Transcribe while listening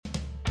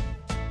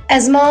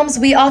As moms,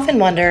 we often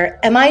wonder,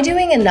 am I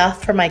doing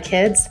enough for my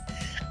kids?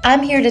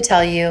 I'm here to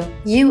tell you,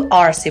 you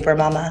are super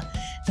mama.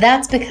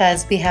 That's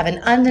because we have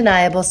an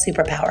undeniable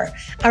superpower,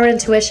 our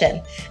intuition,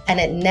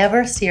 and it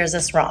never steers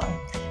us wrong.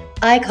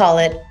 I call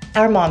it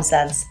our mom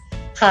sense.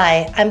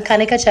 Hi, I'm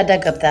Kanika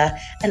Chadda Gupta,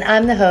 and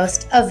I'm the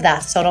host of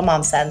That's Total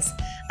Mom Sense.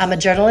 I'm a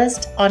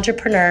journalist,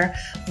 entrepreneur,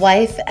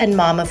 wife, and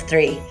mom of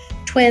 3,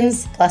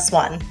 twins plus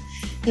 1.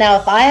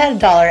 Now, if I had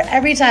 $1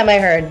 every time I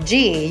heard,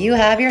 gee, you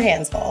have your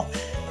hands full.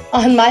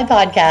 On my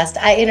podcast,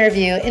 I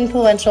interview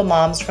influential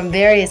moms from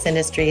various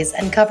industries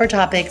and cover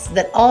topics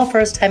that all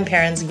first-time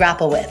parents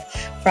grapple with,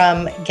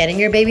 from getting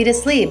your baby to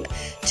sleep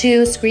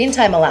to screen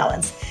time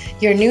allowance,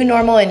 your new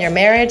normal in your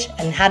marriage,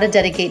 and how to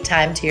dedicate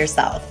time to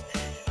yourself.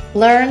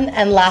 Learn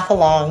and laugh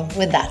along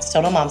with That's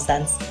Total Mom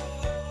Sense.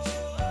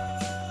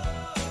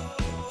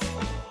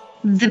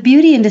 The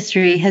beauty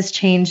industry has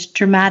changed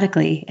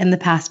dramatically in the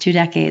past 2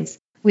 decades.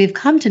 We've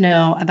come to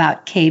know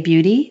about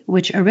K-beauty,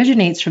 which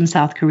originates from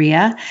South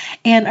Korea,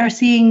 and are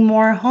seeing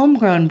more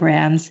homegrown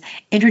brands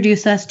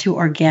introduce us to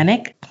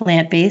organic,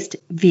 plant-based,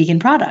 vegan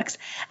products,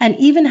 and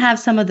even have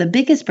some of the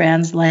biggest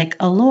brands like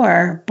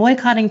Allure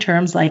boycotting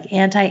terms like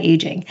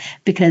anti-aging,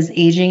 because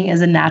aging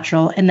is a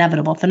natural,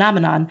 inevitable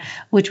phenomenon,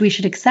 which we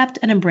should accept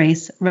and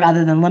embrace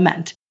rather than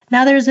lament.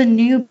 Now there's a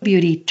new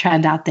beauty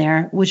trend out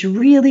there, which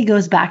really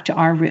goes back to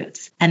our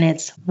roots, and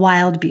it's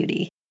wild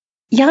beauty.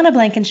 Jana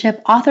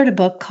Blankenship authored a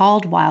book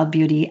called Wild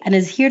Beauty and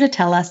is here to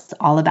tell us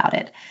all about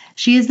it.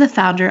 She is the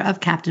founder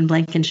of Captain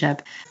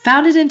Blankenship.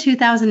 Founded in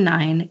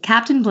 2009,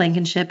 Captain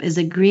Blankenship is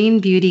a green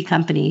beauty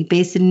company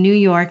based in New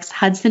York's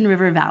Hudson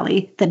River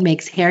Valley that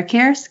makes hair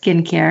care,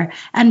 skin care,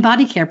 and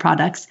body care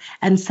products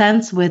and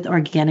scents with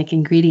organic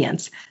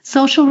ingredients.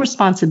 Social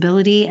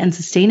responsibility and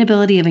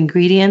sustainability of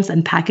ingredients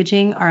and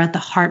packaging are at the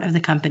heart of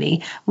the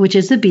company, which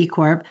is a B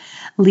Corp,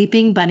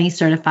 Leaping Bunny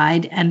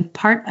certified, and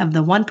part of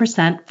the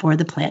 1% for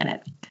the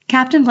planet.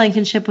 Captain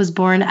Blankenship was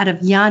born out of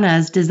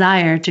Jana's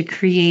desire to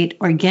create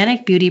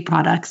organic beauty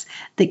products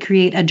that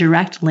create a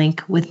direct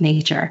link with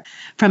nature.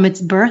 From its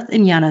birth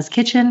in Jana's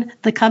kitchen,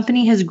 the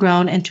company has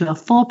grown into a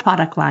full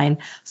product line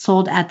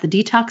sold at the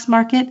Detox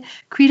Market,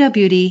 Credo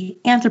Beauty,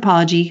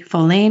 Anthropologie,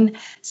 Folane,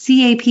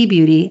 CAP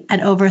Beauty,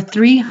 and over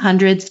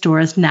 300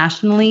 stores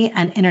nationally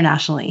and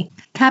internationally.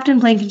 Captain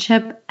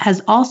Blankenship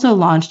has also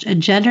launched a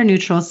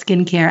gender-neutral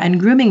skincare and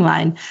grooming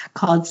line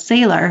called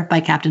Sailor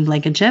by Captain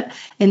Blankenship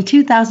in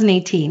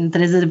 2018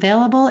 that is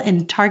available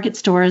in Target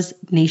stores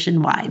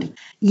nationwide.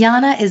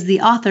 Jana is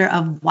the author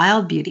of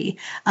Wild Beauty,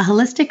 a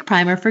holistic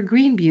primer for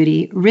green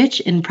beauty, rich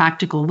in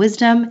practical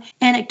wisdom,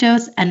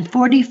 anecdotes, and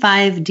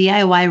 45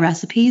 DIY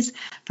recipes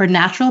for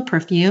natural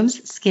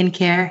perfumes,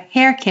 skincare,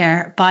 hair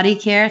care, body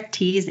care,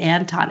 teas,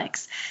 and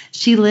tonics.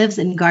 She lives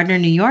in Gardner,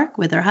 New York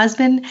with her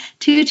husband,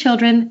 2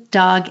 children,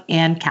 dog,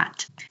 and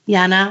cat.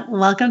 Jana,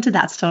 welcome to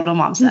That's Total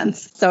Mom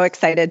Sense. So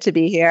excited to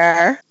be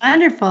here.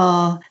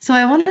 Wonderful. So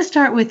I want to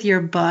start with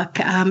your book,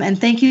 and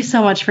thank you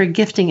so much for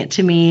gifting it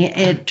to me.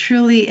 It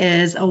truly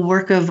is a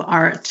work of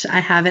art. I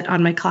have it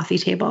on my coffee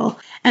table.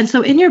 And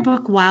so in your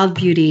book, Wild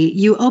Beauty,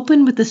 you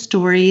open with the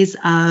stories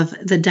of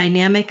the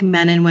dynamic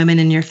men and women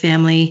in your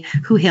family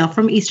who hail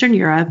from Eastern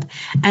Europe,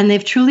 and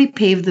they've truly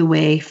paved the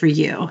way for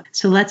you.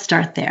 So let's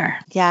start there.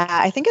 Yeah,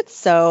 I think it's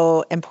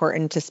so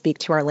important to speak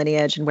to our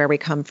lineage and where we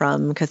come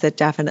from, because it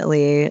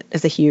definitely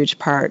is a huge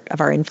part of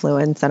our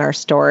influence and our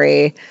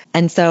story.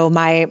 And so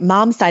my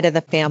mom's side of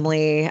the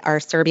family are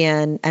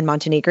Serbian and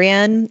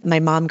Montenegrin. My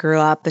mom grew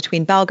up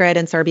between Belgrade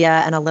and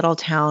Serbia and a little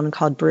town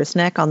called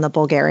Brusnik on the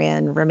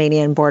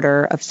Bulgarian-Romanian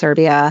border of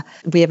Serbia.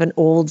 We have an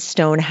old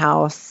stone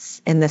house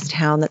in this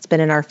town that's been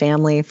in our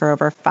family for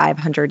over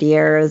 500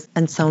 years.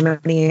 And so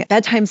many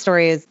bedtime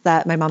stories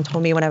that my mom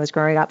told me when I was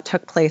growing up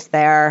took place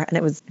there. And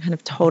it was kind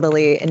of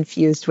totally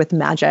infused with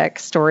magic.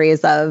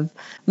 Stories of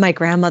my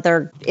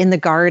grandmother in the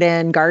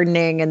garden,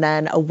 gardening, and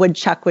then a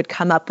woodchuck would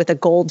come up with a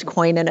gold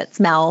coin in its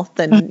mouth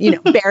and,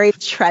 buried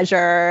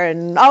treasure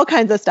and all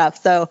kinds of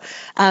stuff. So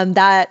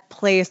that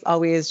place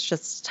always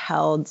just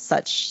held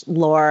such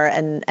lore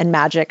and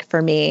magic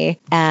for me.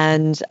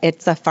 And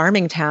it's a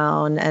farming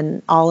town,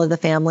 and all of the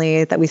family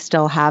that we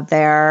still have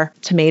there,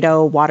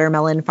 tomato,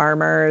 watermelon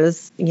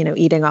farmers,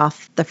 eating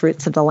off the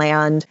fruits of the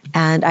land.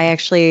 And I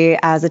actually,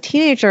 as a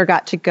teenager,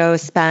 got to go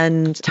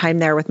spend time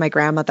there with my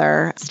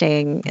grandmother,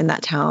 staying in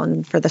that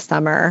town for the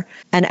summer.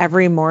 And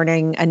every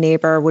morning, a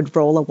neighbor would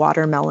roll a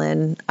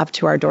watermelon up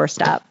to our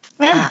doorstep.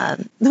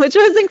 Which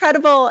was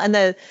incredible. And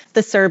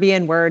the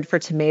Serbian word for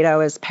tomato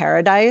is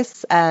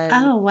paradise. And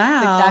oh,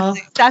 wow.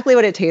 Exactly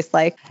what it tastes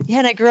like. Yeah,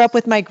 and I grew up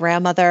with my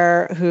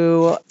grandmother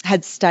who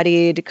had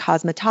studied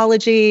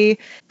cosmetology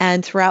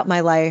and throughout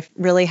my life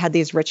really had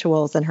these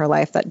rituals in her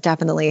life that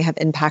definitely have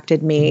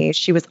impacted me.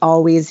 She was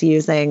always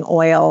using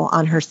oil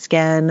on her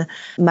skin.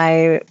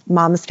 My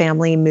mom's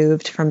family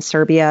moved from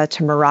Serbia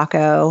to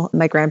Morocco.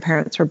 My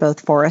grandparents were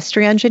both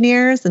forestry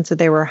engineers, and so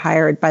they were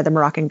hired by the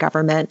Moroccan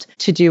government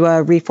to do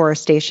a reforestation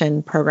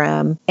reforestation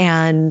program.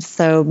 And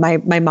so my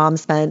mom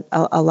spent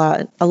a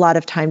lot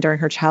of time during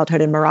her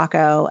childhood in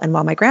Morocco. And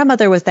while my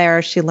grandmother was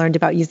there, she learned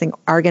about using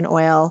argan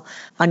oil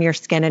on your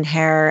skin and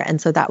hair.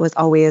 And so that was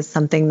always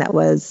something that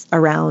was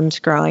around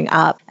growing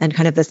up, and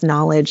kind of this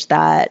knowledge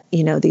that,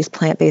 these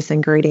plant-based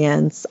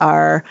ingredients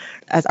are,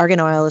 as argan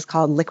oil is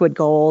called, liquid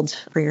gold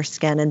for your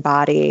skin and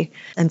body.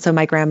 And so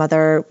my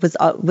grandmother was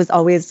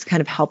always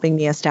kind of helping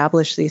me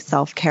establish these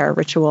self-care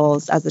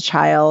rituals as a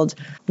child.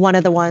 One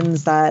of the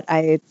ones that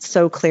I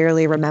so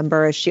clearly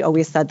remember is she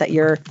always said that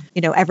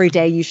every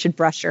day you should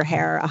brush your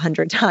hair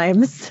 100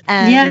 times.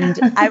 And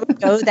I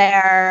would go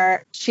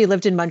there. She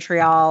lived in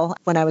Montreal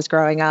when I was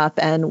growing up.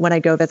 And when I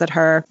go visit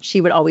her,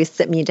 she would always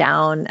sit me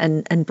down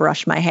and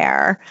brush my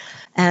hair.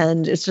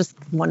 And it's just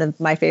one of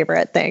my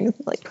favorite things.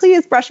 Like,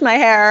 please brush my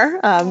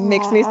hair.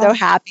 Makes me so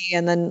happy.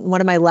 And then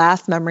one of my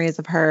last memories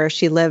of her,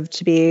 she lived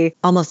to be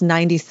almost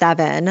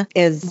 97,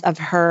 is of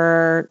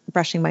her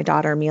brushing my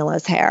daughter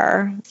Mila's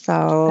hair.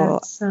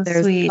 So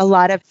there's sweet. A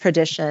lot of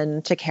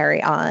tradition to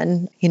carry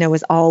on.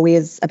 Was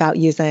always about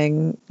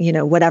using,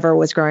 whatever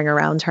was growing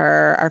around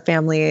her. Our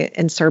family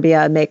in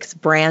Serbia makes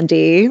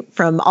brandy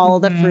from all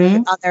the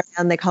fruit on their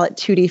hand. They call it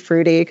tutti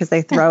frutti because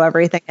they throw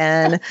everything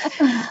in.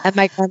 And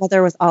my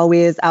grandmother was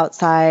always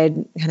outside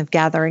kind of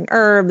gathering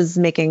herbs,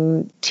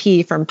 making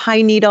tea from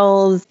pine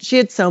needles. She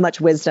had so much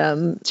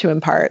wisdom to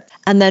impart.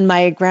 And then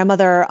my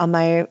grandmother on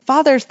my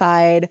father's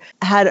side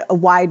had a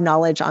wide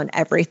knowledge on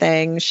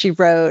everything. She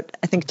wrote,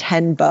 I think,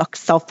 10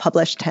 books,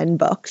 self-published 10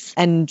 books,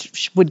 and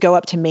she would go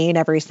up to Maine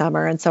every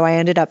summer. And so I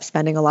ended up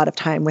spending a lot of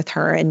time with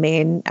her in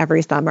Maine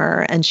every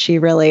summer. And she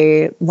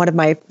really, one of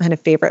my kind of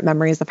favorite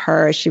memories of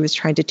her is she was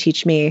trying to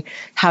teach me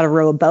how to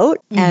row a boat.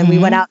 And we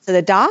went out to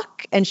the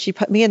dock and she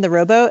put me in the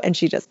rowboat and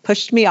she just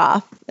pushed me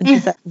off and she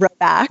said, row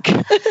back.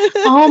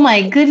 Oh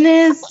my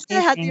goodness. I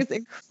had these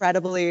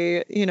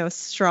incredibly,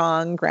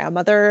 strong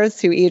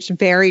grandmothers who each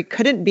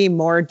couldn't be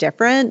more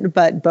different,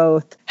 but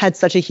both had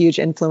such a huge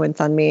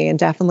influence on me. And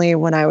definitely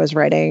when I was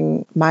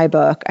writing my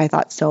book, I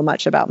thought so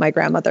much about my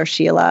grandmother,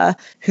 Sheila,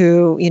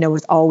 who,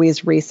 was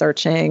always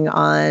researching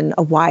on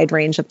a wide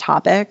range of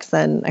topics.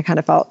 And I kind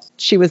of felt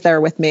she was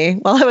there with me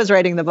while I was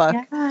writing the book.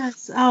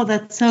 Yes. Oh,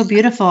 that's so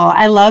beautiful.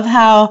 I love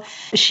how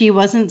she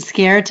wasn't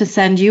scared to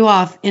send you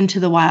off into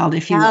the wild,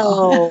 if you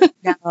will.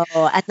 No.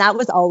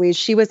 And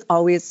she was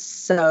always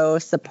so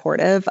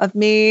supportive of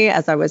me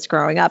as I was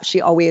growing up.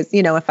 She always,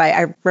 if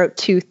I wrote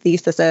 2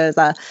 theses,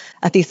 a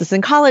thesis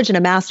in college and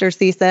a master's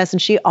thesis,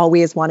 and she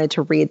always wanted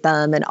to read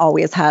them and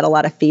always had a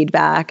lot of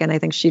feedback. And I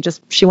think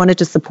she wanted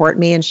to support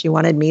me and she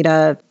wanted me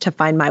to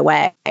find my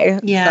way.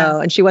 Yeah.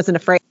 So, and she wasn't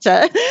afraid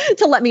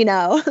to let me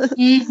know.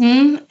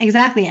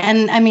 Exactly.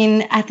 And I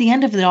mean, at the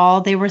end of it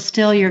all, they were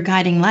still your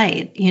guiding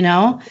light,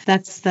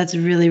 That's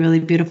really, really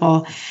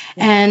beautiful.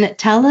 And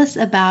tell us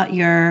about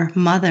your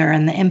mother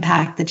and the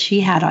impact that she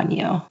had on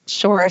you.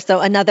 Sure. So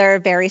another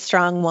very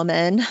strong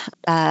woman.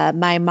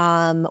 My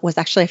mom was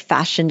actually a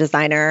fashion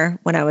designer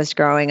when I was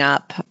growing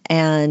up.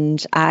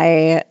 And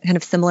I, kind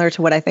of similar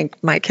to what I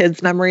think my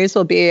kids' memories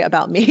will be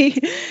about me,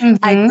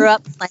 I grew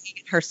up playing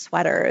in her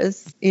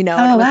sweaters. It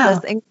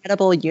was this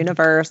incredible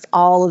universe,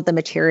 all of the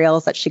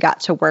materials that she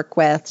got to work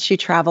with. She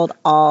traveled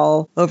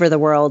all over the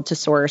world to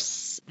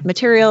source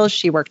materials.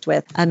 She worked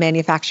with a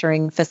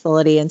manufacturing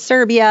facility in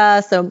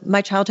Serbia. So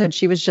my childhood,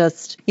 she was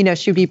just,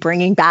 she'd be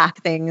bringing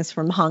back things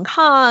from Hong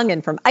Kong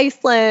and from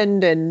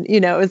Iceland. And,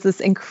 it was this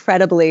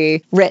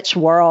incredibly rich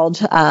world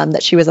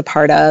that she was a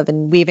part of,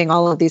 and weaving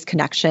all of these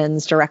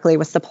connections directly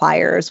with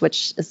suppliers,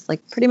 which is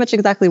like pretty much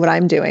exactly what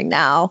I'm doing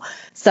now.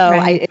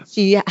 So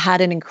she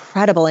had an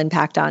incredible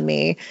impact on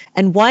me.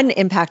 And one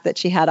impact that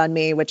she had on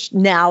me, which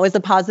now is a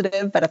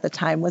positive, but at the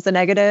time was a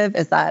negative,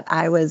 is that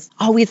I was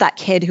always that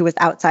kid who was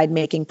outside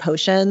making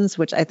potions,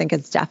 which I think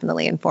has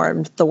definitely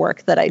informed the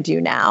work that I do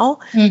now.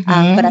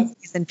 But I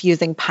was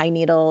infusing pine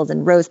needles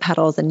and rose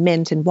petals and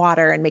mint and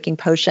water and making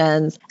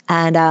potions.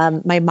 And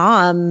my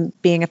mom,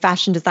 being a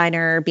fashion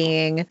designer,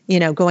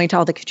 going to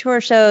all the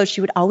couture shows,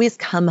 she would always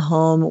come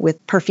home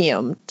with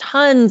perfume,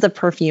 tons of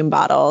perfume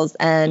bottles.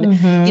 And,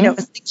 it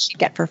was things she'd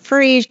get for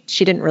free.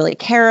 She didn't really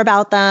care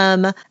about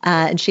them.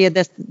 And she had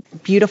this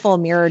beautiful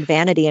mirrored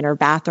vanity in her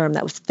bathroom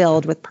that was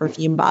filled with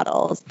perfume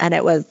bottles. And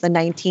it was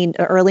the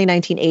early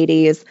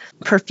 1980s.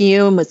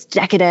 Perfume was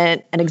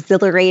decadent and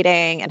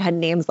exhilarating and had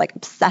names like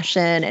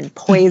Obsession and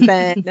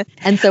Poison.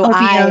 And so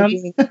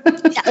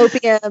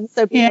opium.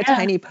 So being a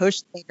tiny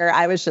potion maker,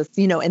 I was just,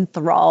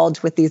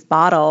 enthralled with these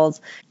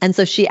bottles. And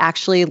so she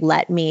actually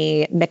let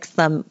me mix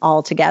them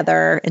all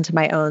together into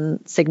my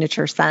own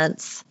signature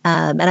scents.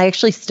 And I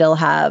actually still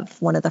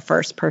have one of the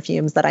first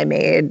perfumes that I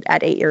made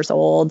at 8 years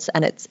old.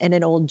 And it's in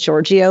an old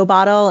Giorgio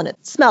bottle and it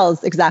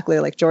smells exactly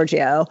like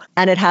Giorgio.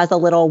 And it has a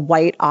little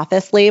white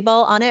office label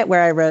on it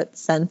where I wrote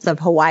Scents of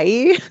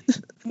Hawaii.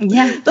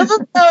 Yeah.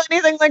 Doesn't smell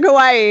anything like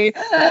Hawaii.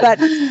 But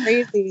it's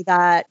crazy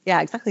that,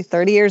 yeah, exactly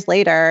 30 years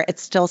later, it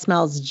still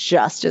smells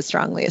just as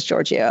strongly as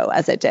Giorgio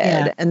as it did.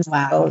 Yeah. And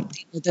Wow.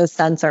 so those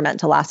scents are meant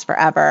to last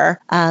forever.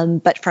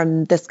 But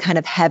from this kind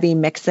of heavy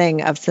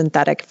mixing of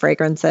synthetic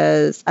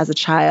fragrances as a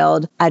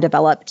child, I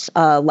developed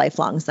a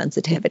lifelong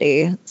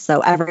sensitivity.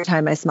 So every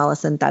time I smell a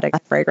synthetic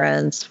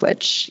fragrance,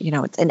 which,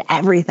 it's in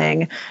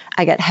everything,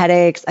 I get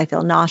headaches, I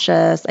feel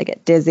nauseous, I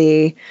get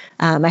dizzy.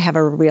 I have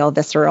a real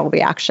visceral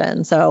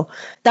reaction. So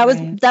that was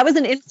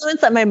an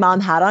influence that my mom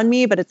had on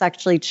me, but it's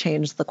actually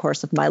changed the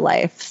course of my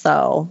life.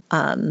 So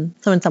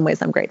so in some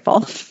ways I'm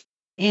grateful.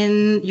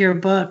 In your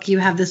book, you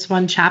have this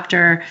one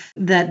chapter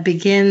that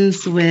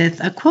begins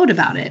with a quote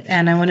about it.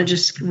 And I want to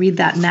just read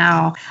that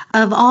now.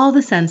 Of all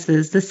the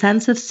senses, the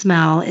sense of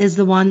smell is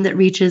the one that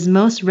reaches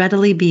most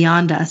readily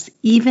beyond us,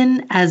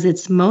 even as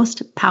it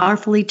most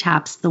powerfully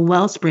taps the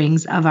well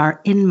springs of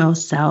our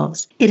inmost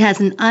selves. It has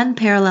an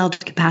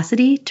unparalleled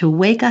capacity to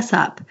wake us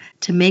up,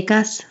 to make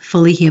us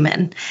fully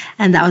human.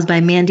 And that was by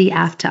Mandy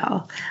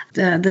Aftel.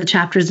 The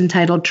chapter is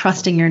entitled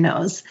Trusting Your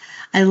Nose.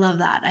 I love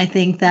that. I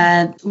think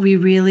that we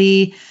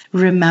really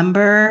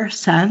remember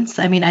scents.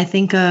 I mean, I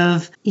think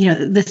of,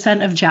 the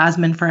scent of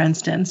jasmine, for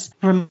instance,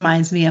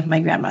 reminds me of my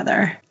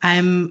grandmother.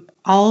 I'm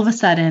all of a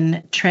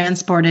sudden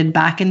transported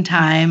back in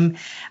time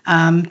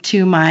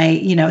to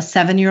my,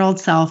 7-year-old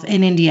self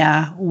in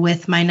India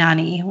with my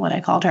nani, what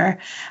I called her,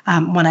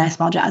 when I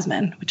smell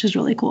jasmine, which is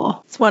really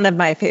cool. It's one of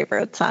my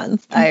favorite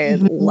scents. I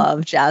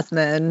love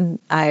jasmine.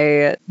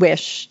 I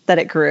wish that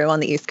it grew on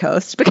the East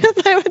Coast because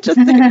I would just,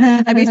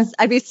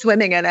 I'd be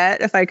swimming in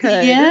it if I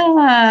could.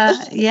 Yeah.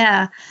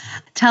 Yeah.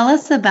 Tell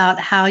us about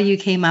how you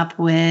came up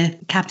with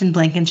Captain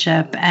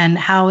Blankenship and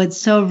how it's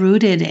so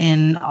rooted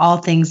in all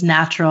things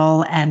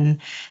natural and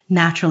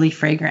naturally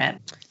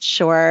fragrant.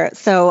 Sure.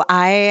 So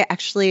I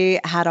actually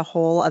had a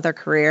whole other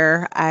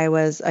career. I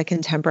was a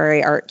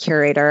contemporary art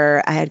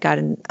curator. I had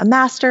gotten a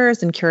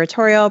master's in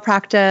curatorial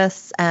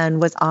practice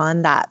and was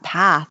on that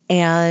path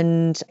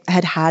and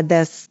had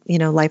this,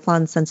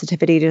 lifelong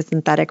sensitivity to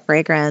synthetic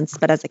fragrance.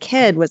 But as a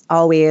kid was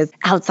always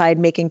outside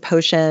making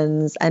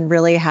potions and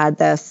really had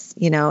this,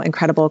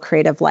 incredible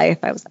creative life.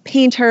 I was a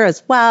painter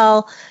as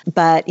well,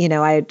 but,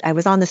 I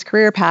was on this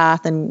career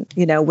path and,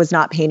 was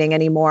not painting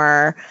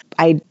anymore.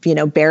 I,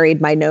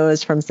 buried my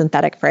nose from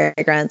synthetic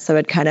fragrance. So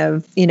it kind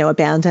of,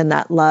 abandoned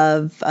that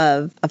love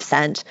of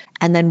scent.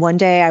 And then one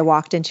day I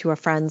walked into a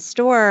friend's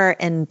store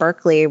in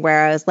Berkeley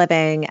where I was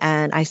living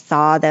and I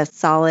saw this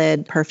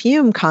solid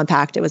perfume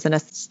compact. It was in a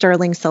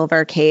sterling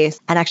silver case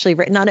and actually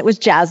written on it was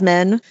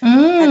jasmine.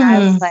 And I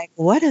was like,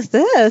 what is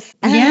this?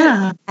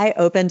 And I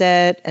opened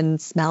it and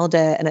smelled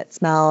it and it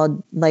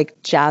smelled like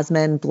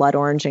jasmine, blood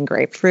orange, and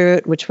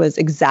grapefruit, which was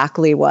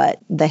exactly what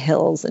the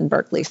hills in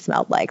Berkeley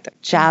smelled like. The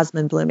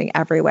jasmine blooming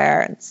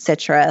everywhere and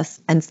citrus.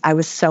 And I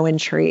was so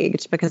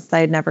intrigued because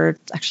I had never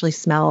actually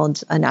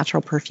smelled a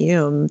natural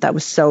perfume that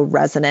was so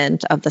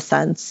resonant of the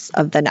sense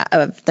of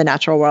the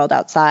natural world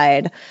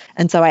outside.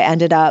 And so I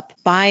ended up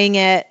buying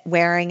it,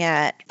 wearing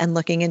it, and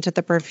looking into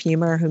the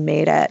perfumer who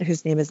made it,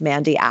 whose name is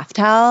Mandy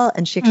Aftel,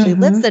 and she actually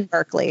lives in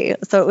Berkeley.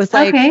 So it was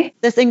like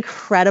this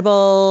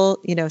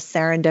incredible,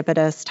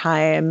 serendipitous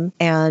time.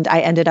 And I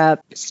ended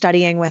up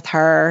studying with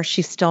her.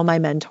 She's still my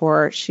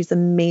mentor. She's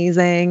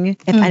amazing.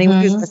 If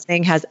anyone who's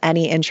listening has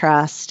any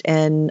interest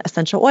in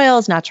essential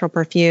oils, natural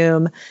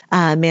perfume,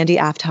 Mandy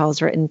Aftel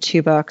has written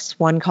 2 books,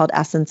 one called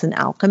Essence and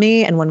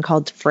Alchemy and one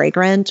called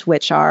Fragrant,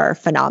 which are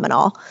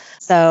phenomenal.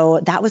 So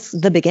that was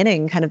the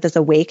beginning, kind of this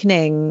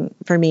awakening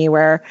for me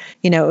where,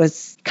 it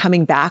was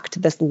coming back to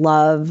this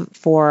love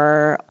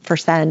for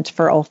scent,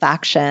 for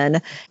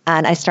olfaction.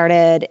 And I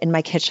started in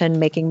my kitchen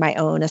making my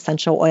own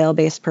essential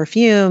oil-based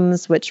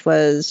perfumes, which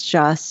was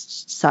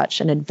just such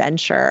an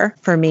adventure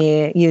for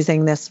me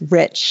using this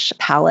rich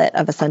palette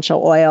of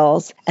essential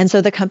oils. And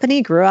so the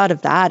company grew out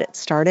of that. It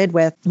started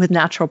with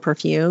natural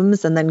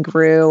perfumes and then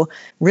grew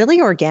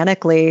really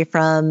organically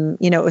from,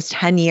 it was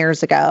 10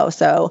 years ago.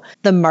 So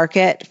the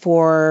market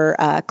for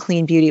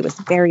clean beauty was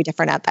very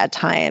different at that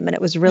time. And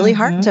it was really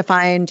hard to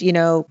find,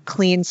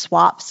 clean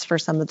swaps for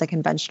some of the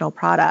conventional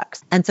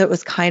products. And so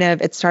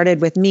it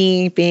started with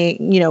me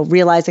being,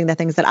 realizing the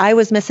things that I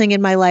was missing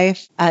in my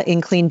life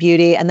in clean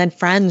beauty. And then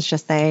friends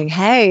just saying,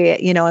 hey,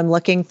 I'm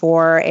looking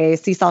for a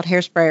sea salt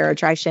hairspray or a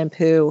dry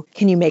shampoo.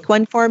 Can you make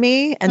one for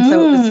me? And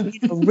so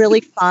it was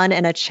really fun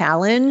and a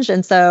challenge.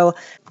 And so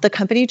the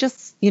company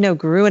just,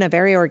 grew in a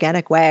very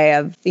organic way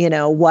of,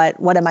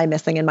 what am I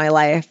missing in my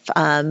life?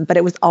 But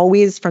it was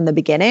always from the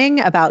beginning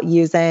about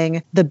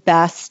using the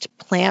best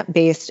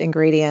plant-based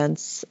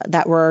ingredients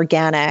that were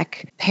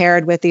organic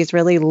paired with these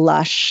really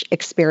lush,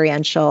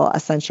 experiential,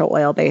 essential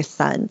oil-based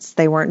scents.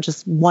 They weren't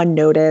just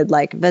one-noted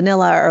like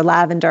vanilla or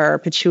lavender or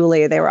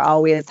patchouli. They were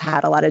always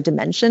had a lot of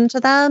dimension to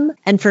them.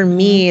 And for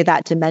me,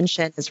 that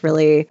dimension is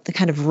really the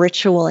kind of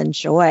ritual and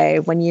joy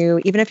when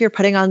even if you're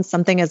putting on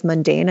something as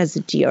mundane as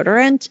a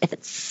deodorant, if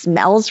it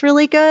smells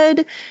really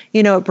good,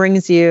 it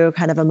brings you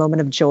kind of a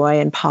moment of joy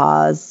and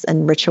pause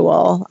and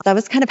ritual. That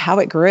was kind of how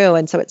it grew.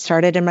 And so it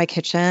started in my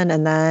kitchen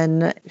and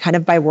then kind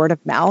of by word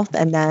of mouth.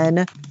 And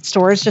then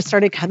stores just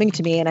started coming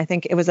to me. And I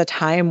think it was a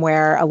time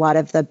where a lot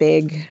of the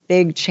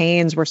big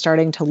chains were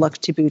starting to look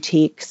to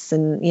boutiques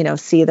and,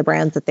 see the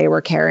brands that they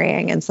were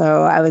carrying. And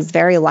so I was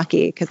very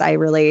lucky because I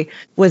really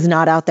was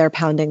not out there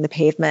pounding the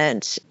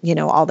pavement.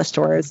 All the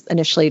stores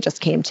initially just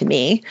came to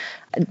me.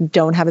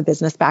 Don't have a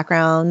business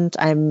background.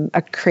 I'm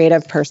a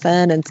creative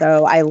person. And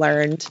so I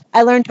learned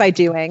by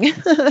doing.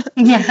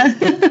 Yeah.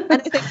 And I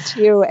think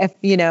too, if,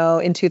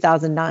 in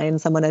 2009,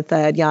 someone had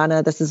said,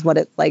 Yana, this is what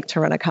it's like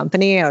to run a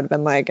company, I would have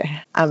been like,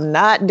 I'm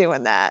not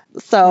doing that.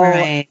 So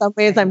in some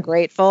ways I'm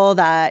grateful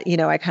that,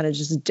 I kind of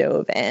just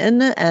dove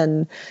in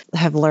and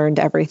have learned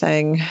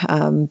everything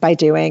by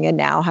doing and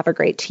now have a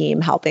great team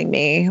helping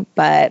me.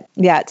 But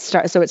yeah,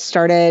 it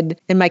started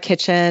in my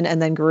kitchen and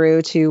then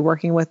grew to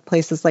working with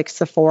places like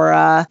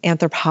Sephora,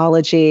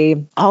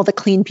 Anthropologie, all the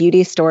clean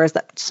beauty stores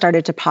that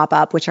started to pop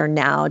up, which are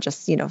now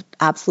just,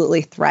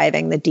 absolutely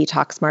thriving. The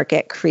detox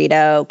market,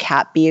 Credo,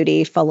 Cat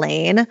Beauty,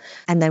 Faylane.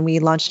 And then we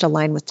launched a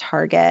line with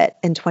Target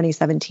in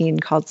 2017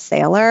 called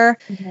Sailor.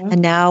 Mm-hmm.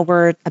 And now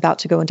we're about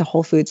to go into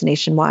Whole Foods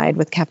nationwide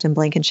with Captain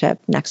Blankenship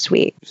next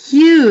week.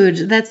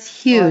 Huge. That's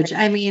huge.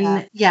 I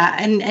mean, yeah.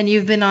 And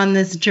you've been on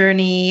this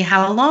journey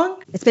how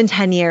long? It's been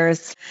 10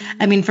 years.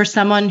 I mean, for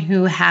someone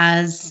who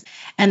has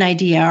an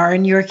idea, or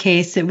in your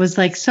case, it was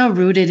like so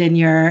rooted in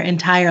your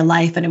entire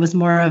life and it was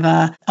more of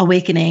a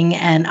awakening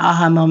and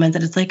aha moment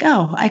that it's like,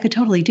 oh, I could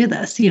totally do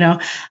this.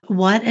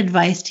 What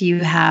advice do you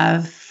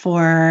have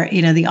for,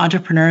 the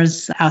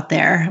entrepreneurs out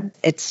there?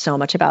 It's so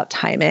much about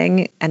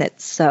timing and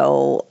it's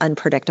so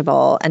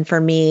unpredictable. And for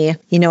me,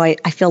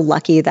 I feel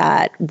lucky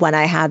that when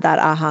I had that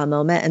aha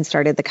moment and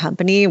started the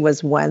company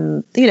was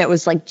when, it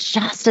was like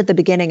just at the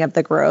beginning of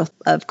the growth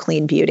of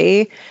clean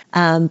beauty.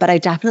 But I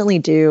definitely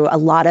do. A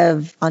lot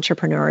of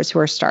entrepreneurs who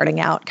are starting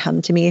out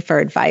come to me for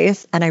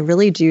advice. And I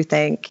really do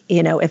think,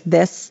 if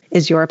this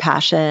is your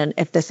passion,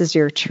 if this is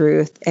your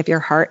truth, if your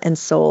heart and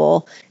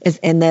soul is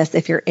in this,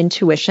 if your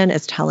intuition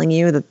is telling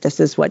you that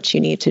this is what you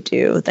need to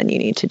do, then you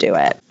need to do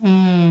it.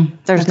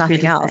 There's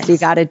nothing else. You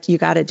got to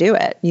do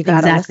it. You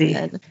got to listen.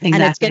 Exactly.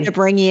 And it's going to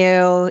bring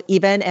you,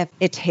 even if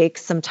it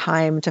takes some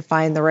time to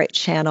find the right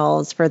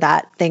channels for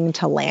that thing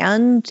to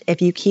land,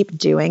 if you keep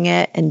doing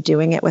it and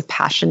doing it with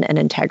passion and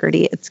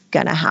integrity, it's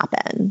going to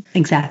happen.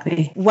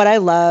 Exactly. What I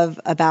love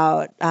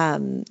about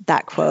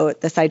that quote,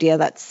 this idea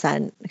that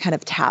scent kind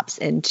of taps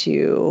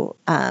into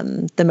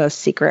the most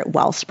secret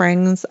well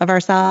springs of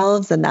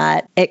ourselves and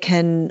that it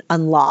can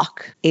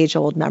unlock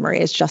age-old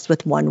memories just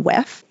with one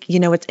whiff.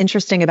 What's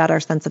interesting about our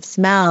sense of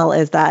smell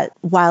is that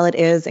while it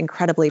is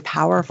incredibly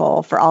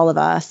powerful for all of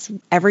us,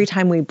 every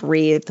time we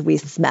breathe, we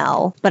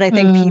smell. But I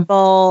think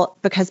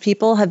because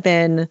people have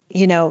been,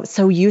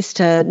 so used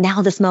to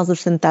now the smells of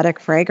synthetic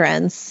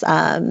fragrance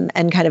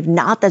and kind of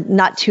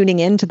not tuning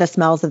into the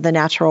smells of the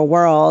natural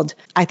world.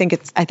 I think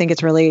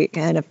it's really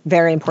kind of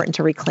very important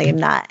to reclaim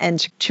that and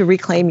to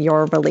reclaim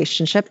your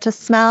relationship to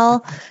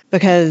smell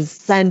because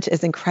scent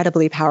is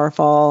incredibly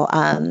powerful.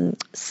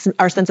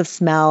 Our sense of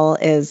smell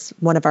is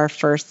one of our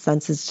first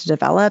senses to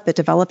develop. It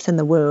develops in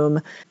the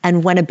womb.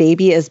 And when a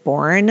baby is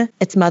born,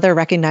 its mother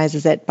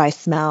recognizes it by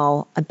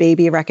smell. A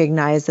baby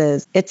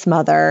recognizes its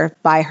mother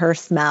by her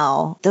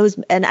smell.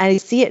 And I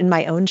see it in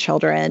my own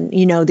children,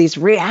 these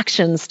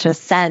reactions to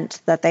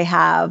scent that they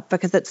have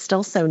because it's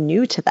still so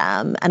new to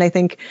them. And I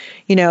think,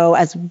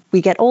 as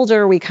we get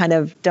older, we kind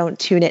of don't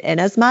tune it in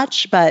as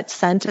much, but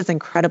scent is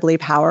incredibly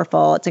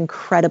powerful. It's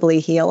incredibly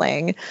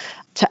healing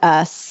to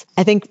us.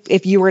 I think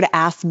if you were to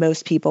ask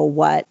most people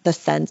what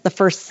the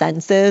first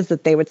sense is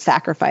that they would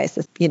sacrifice,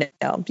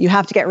 you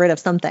have to get rid of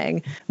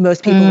something.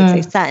 Most people would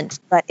say scent.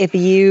 But if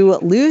you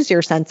lose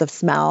your sense of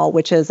smell,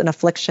 which is an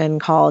affliction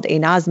called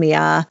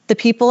anosmia, the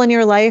people in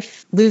your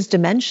life lose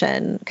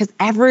dimension because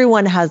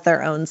everyone has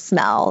their own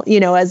smell.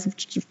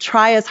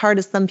 Try as hard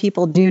as some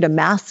people do to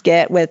mask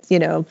it with,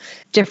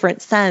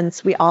 different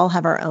scents, we all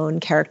have our own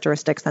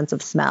characteristic sense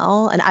of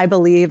smell. And I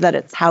believe that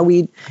it's how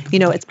we,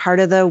 it's part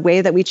of the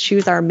way that we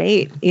choose our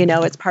mate.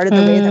 It's part of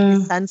the way that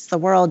we sense the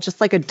world, just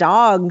like a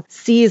dog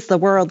sees the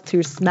world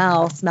through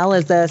smell. Smell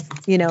is this,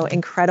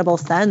 incredible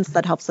sense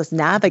that helps us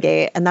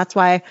navigate. And that's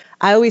why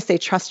I always say,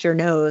 trust your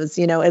nose,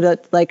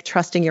 it's like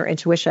trusting your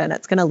intuition.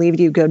 It's going to lead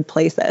you good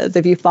places.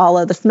 If you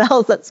follow the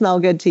smells that smell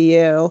good to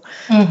you,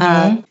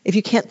 if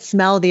you can't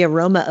smell the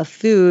aroma of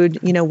food,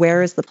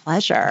 where is the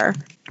pleasure?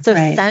 So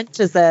scent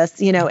is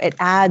this, it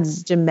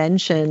adds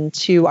dimension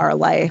to our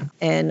life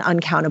in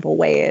uncountable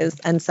ways.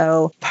 And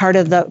so part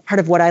of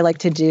what I like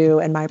to do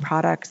in my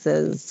products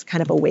is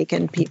kind of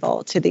awaken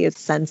people to these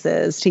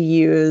senses, to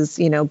use,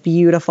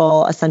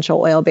 beautiful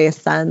essential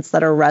oil-based scents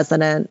that are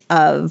resonant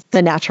of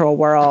the natural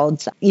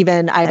world.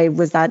 Even I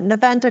was at an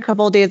event a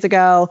couple of days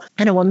ago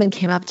and a woman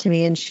came up to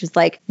me and she was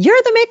like,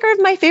 "You're the maker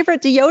of my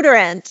favorite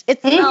deodorant.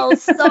 It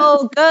smells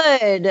so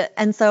good."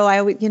 And so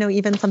I,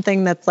 even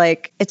something that's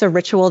like, it's a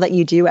ritual that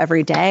you do you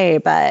every day,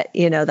 but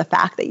the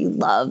fact that you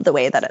love the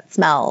way that it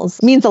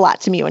smells means a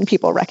lot to me when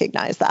people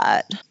recognize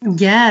that.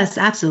 Yes,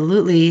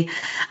 absolutely.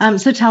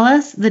 So tell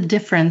us the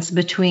difference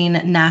between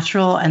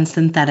natural and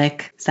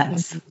synthetic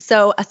scents.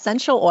 So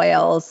essential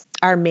oils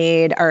are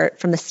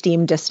from the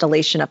steam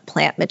distillation of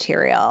plant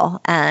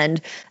material.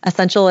 And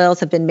essential oils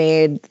have been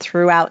made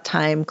throughout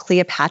time.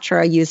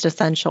 Cleopatra used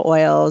essential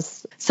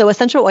oils. So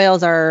essential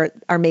oils are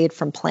made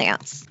from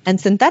plants.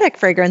 And synthetic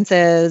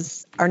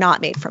fragrances are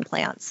not made from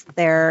plants.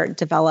 They're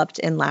developed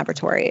in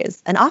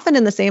laboratories, and often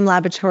in the same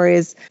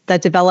laboratories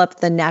that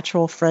develop the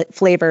natural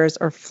flavors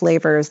or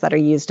flavors that are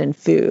used in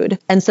food.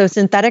 And so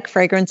synthetic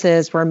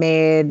fragrances were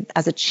made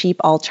as a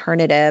cheap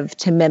alternative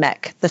to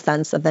mimic the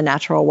scents of the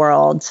natural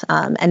world.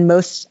 And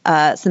most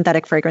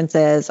synthetic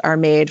fragrances are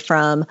made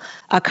from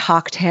a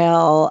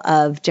cocktail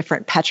of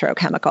different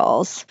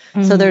petrochemicals.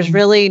 So there's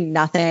really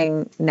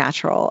nothing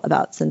natural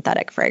about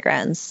synthetic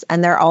fragrance.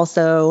 And they're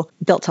also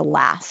built to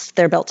last.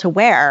 They're built to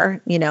wear.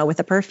 With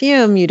a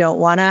perfume, you don't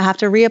want to have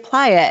to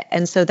reapply it.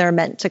 And so they're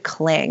meant to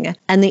cling.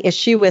 And the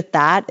issue with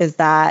that is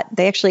that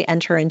they actually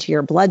enter into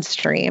your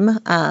bloodstream,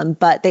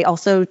 but they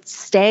also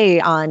stay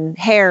on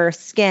hair,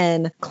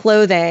 skin,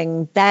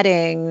 clothing,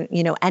 bedding,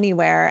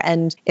 anywhere.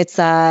 And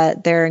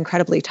they're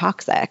incredibly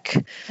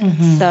toxic.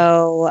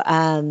 So,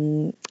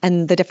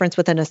 and the difference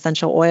with an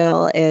essential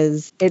oil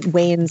is it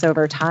wanes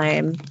over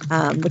time,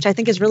 which I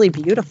think is really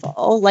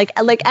beautiful. Like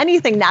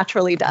anything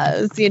naturally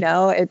does,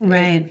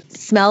 it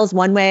smells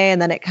one way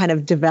and then it kind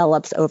of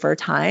develops over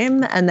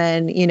time. And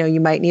then, you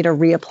might need to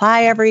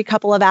reapply every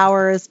couple of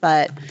hours,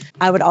 but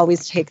I would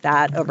always take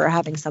that over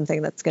having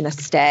something that's going to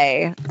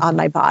stay on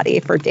my body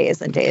for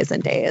days and days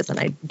and days. And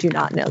I do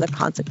not know the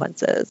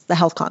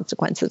health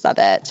consequences of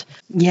it.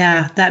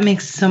 Yeah, that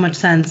makes so much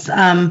sense.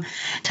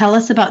 Tell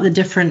us about the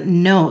different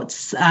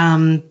notes,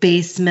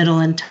 base, middle,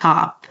 and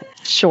top.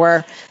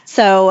 Sure.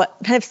 So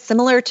kind of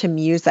similar to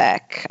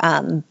music,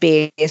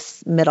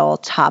 base, middle,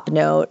 top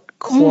note,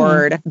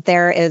 chord,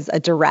 there is a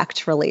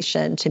direct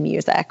relation to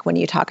music when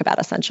you talk about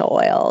essential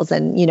oils.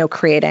 And,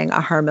 creating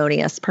a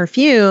harmonious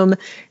perfume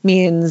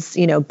means,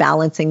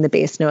 balancing the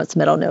base notes,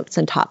 middle notes,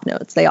 and top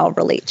notes. They all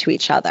relate to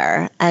each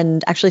other.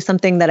 And actually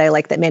something that I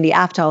like that Mandy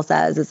Aftel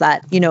says is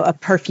that, a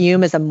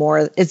perfume is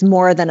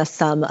more than a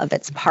sum of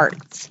its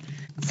parts.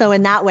 So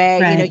in that way,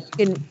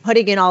 you can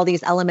putting in all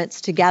these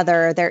elements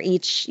together, they're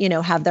each,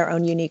 have their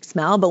own unique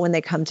smell, but when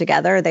they come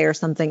together, they are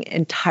something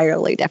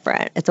entirely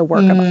different. It's a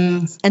work of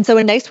art. And so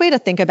a nice way to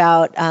think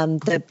about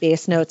the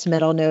base notes,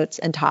 middle notes,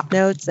 and top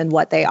notes and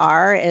what they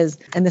are is,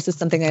 and this is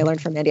something I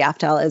learned from Mandy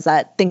Aftel, is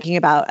that thinking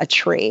about a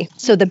tree.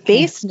 So the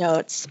base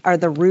notes are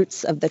the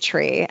roots of the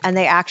tree, and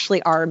they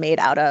actually are made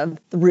out of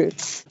the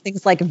roots.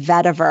 Things like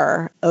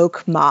vetiver,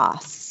 oak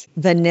moss,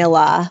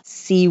 vanilla,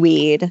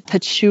 seaweed,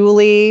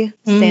 patchouli,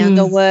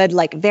 sandalwood,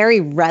 like very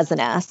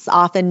resinous,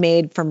 often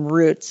made from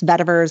roots.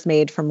 Vetiver is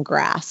made from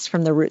grass,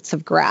 from the roots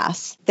of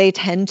grass. They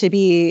tend to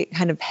be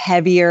kind of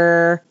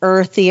heavier,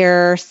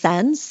 earthier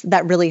scents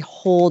that really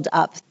hold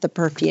up the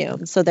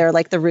perfume. So they're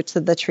like the roots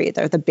of the tree.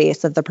 They're the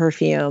base of the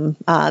perfume,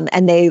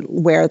 and they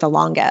wear the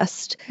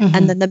longest.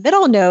 And then the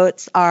middle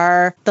notes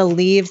are the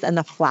leaves and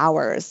the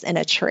flowers in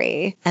a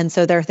tree. And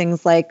so they're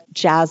things like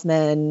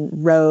jasmine,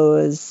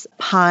 rose,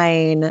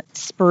 pine,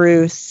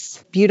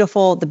 spruce,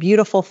 the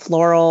beautiful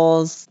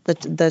florals,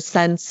 the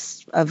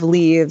scents of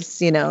leaves,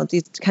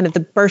 these kind of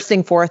the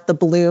bursting forth, the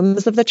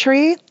blooms of the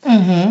tree.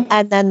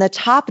 And then the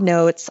top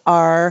notes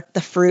are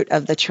the fruit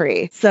of the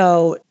tree.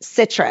 So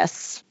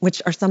citrus,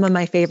 which are some of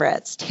my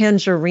favorites,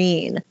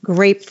 tangerine,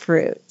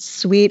 grapefruit,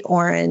 sweet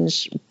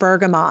orange,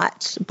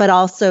 bergamot, but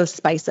also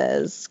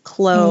spices,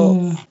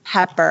 clove,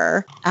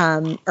 pepper,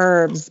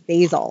 herbs,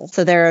 basil.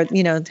 So they're,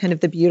 kind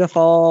of the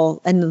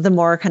beautiful and the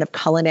more kind of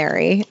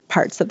culinary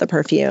parts of the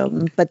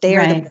perfume, but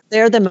they're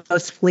the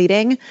most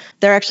fleeting.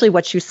 They're actually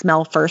what you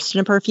smell first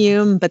in a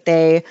perfume, but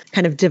they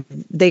kind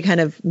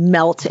of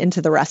melt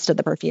into the rest of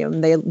the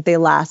perfume. They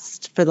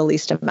last for the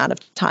least amount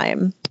of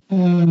time.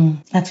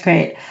 That's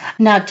great.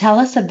 Now tell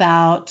us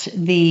about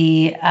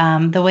the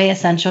way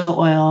essential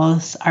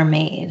oils are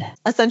made.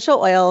 Essential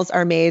oils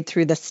are made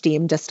through the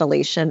steam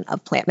distillation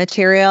of plant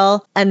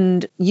material,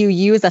 and you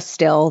use a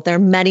still. There are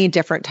many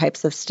different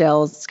types of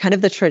stills. Kind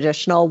of the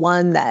traditional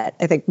one that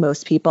I think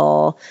most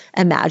people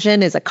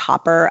imagine is a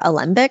copper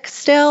alembic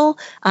still,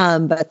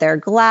 but there are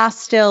glass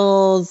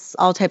stills,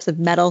 all types of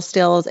metal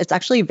stills. It's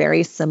actually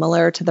very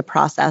similar to the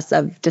process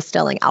of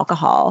distilling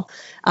alcohol.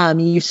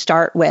 You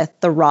start with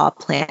the raw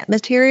plant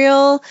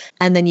material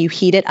and then you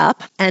heat it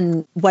up.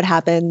 And what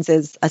happens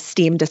is a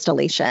steam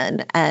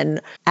distillation.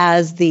 And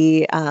as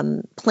the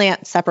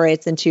plant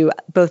separates into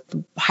both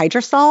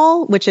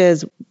hydrosol, which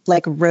is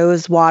like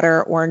rose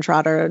water, orange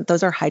water,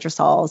 those are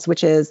hydrosols,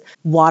 which is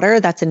water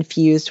that's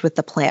infused with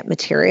the plant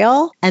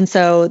material. And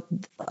so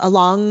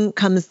along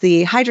comes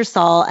the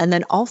hydrosol, and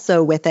then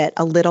also with it,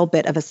 a little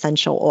bit of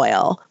essential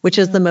oil, which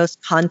is the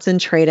most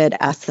concentrated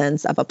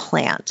essence of a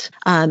plant.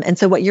 And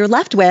so what you're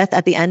left with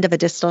at the end of a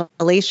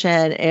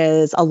distillation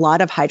is a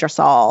lot of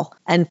hydrosol,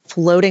 and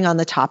floating on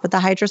the top of the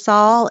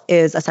hydrosol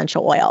is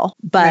essential oil.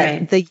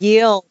 But the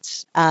yield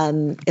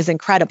is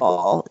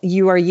incredible.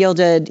 You are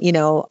yielded,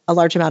 a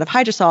large amount of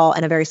hydrosol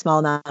and a very small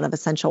amount of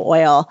essential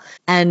oil.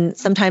 And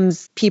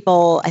sometimes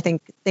people, I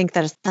think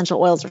that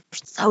essential oils are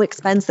so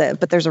expensive,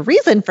 but there's a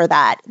reason for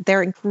that.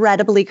 They're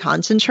incredibly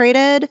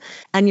concentrated,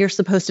 and you're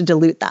supposed to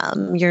dilute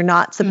them. You're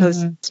not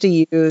supposed to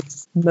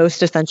use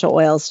most essential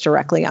oils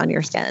directly on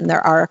your skin.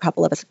 There are a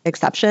couple of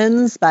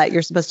exceptions, but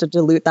you're supposed to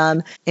dilute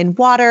them in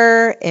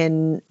water,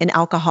 in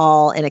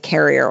alcohol, in a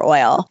carrier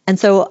oil. And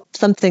so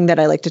something that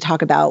I like to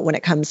talk about when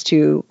it comes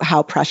to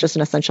how precious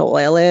an essential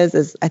oil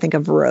is I think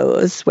of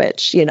rose,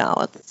 which,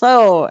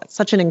 it's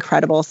such an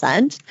incredible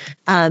scent.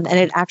 And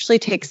it actually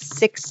takes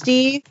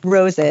 60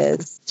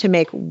 roses to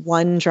make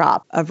 1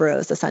 drop of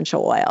rose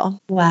essential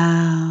oil.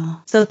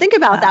 Wow. So think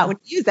about that when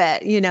you use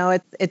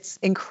it. It's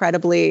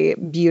incredibly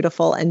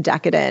beautiful and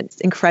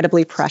decadent,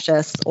 incredibly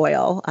precious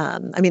oil.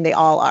 They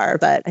all are,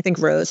 but I think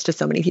rose to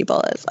so many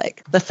people is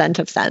like the scent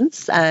of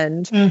scents.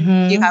 And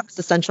you have this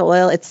essential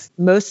oil.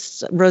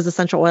 Most rose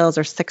essential oils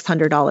are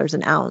 $600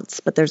 an ounce,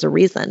 but there's a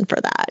reason for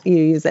that. You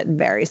use it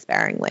very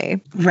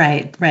sparingly.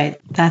 Right.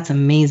 That's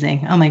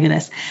amazing. Oh my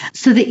goodness.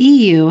 So the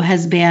EU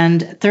has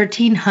banned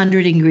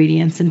 1,300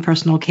 ingredients in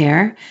personal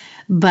care,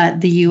 but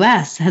the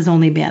US has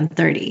only banned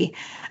 30.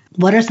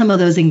 What are some of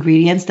those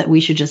ingredients that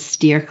we should just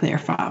steer clear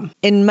from?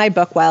 In my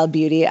book, Wild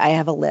Beauty, I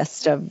have a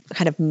list of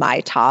kind of my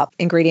top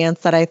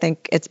ingredients that I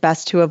think it's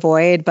best to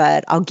avoid,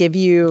 but I'll give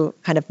you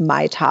kind of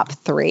my top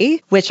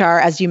 3, which are,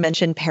 as you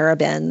mentioned,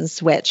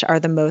 parabens, which are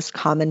the most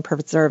common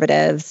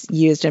preservatives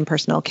used in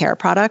personal care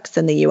products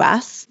in the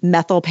US.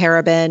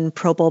 Methylparaben,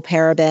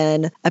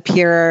 propylparaben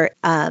appear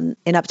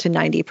in up to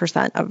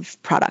 90% of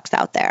products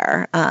out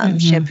there.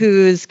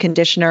 Shampoos,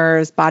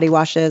 conditioners, body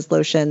washes,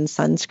 lotions,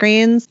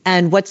 sunscreens.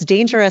 And what's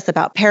dangerous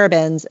about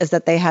parabens is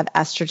that they have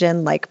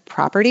estrogen-like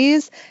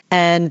properties,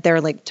 and they're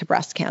linked to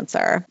breast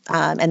cancer,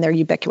 and they're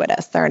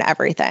ubiquitous. They're in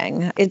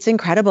everything. It's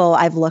incredible.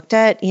 I've looked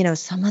at,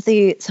 some of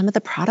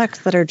the products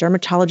that are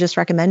dermatologist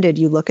recommended.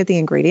 You look at the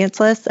ingredients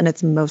list, and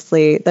it's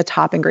mostly the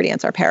top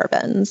ingredients are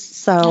parabens.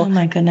 So, oh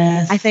my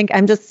goodness, I think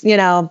I'm just,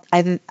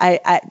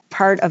 I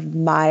part of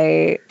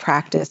my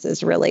practice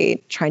is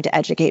really trying to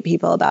educate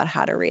people about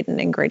how to read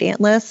an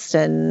ingredient list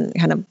and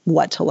kind of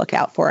what to look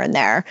out for in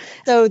there.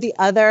 So the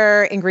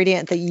other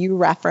ingredient that you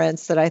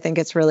referenced that I think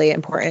it's really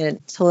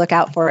important to look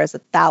out for is the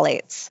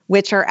phthalates,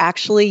 which are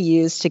actually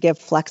used to give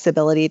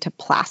flexibility to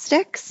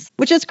plastics,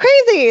 which is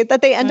crazy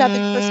that they end up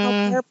in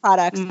personal care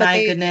products.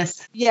 My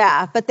goodness.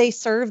 Yeah, but they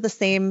serve the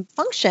same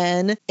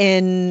function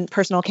in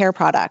personal care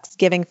products,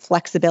 giving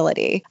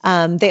flexibility.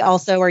 They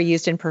also are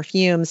used in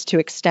perfumes to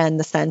extend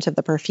the scent of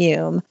the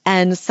perfume.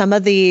 And some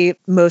of the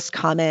most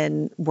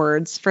common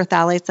words for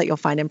phthalates that you'll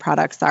find in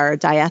products are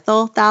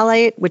diethyl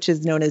phthalate, which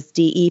is known as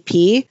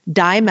DEP,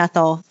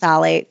 dimethyl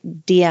phthalate,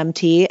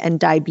 DMT, and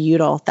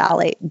dibutyl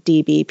phthalate,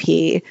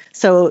 DBP.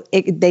 So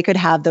they could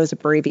have those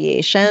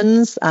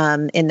abbreviations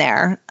in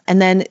there. And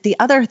then the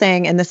other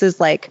thing, and this is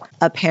like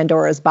a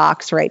Pandora's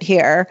box right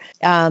here,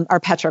 are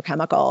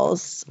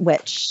petrochemicals,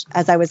 which,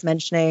 as I was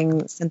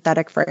mentioning,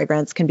 synthetic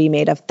fragrance can be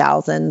made of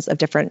thousands of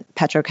different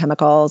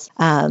petrochemicals,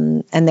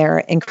 and they're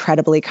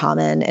incredibly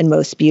common in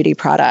most beauty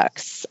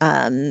products.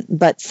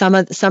 But some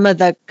of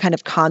the kind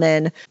of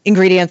common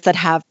ingredients that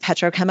have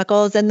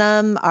petrochemicals in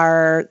them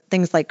are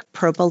things like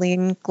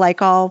propylene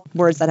glycol,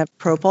 words that have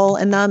propyl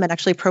in them. And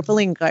actually,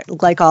 propylene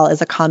glycol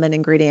is a common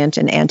ingredient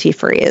in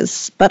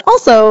antifreeze, but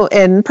also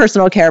in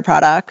personal care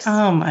products.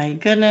 Oh my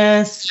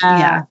goodness.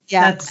 Yeah.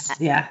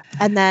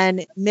 And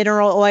then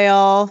mineral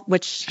oil,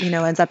 which,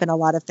 ends up in a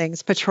lot of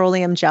things.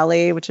 Petroleum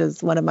jelly, which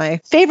is one of my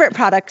favorite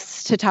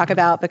products to talk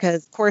about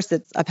because, of course,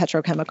 it's a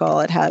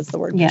petrochemical. It has the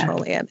word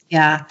petroleum.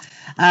 Yeah.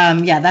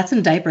 That's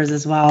in diapers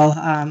as well.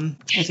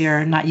 If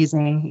you're not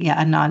using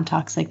a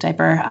non-toxic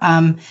diaper.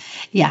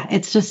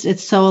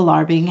 It's so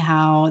alarming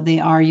how they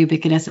are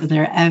ubiquitous and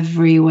they're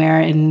everywhere.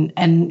 And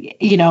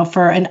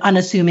for an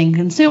unassuming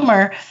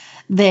consumer,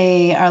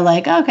 they are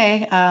like,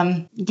 okay,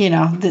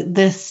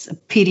 this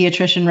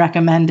pediatrician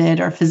recommended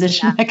or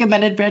physician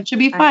recommended brand should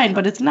be fine,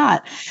 but it's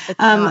not.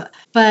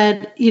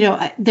 But,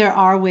 there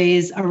are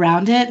ways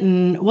around it.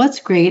 And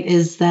what's great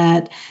is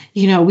that,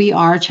 we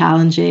are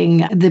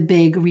challenging the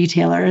big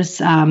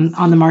retailers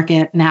on the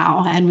market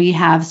now. And we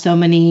have so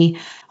many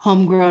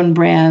homegrown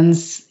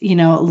brands,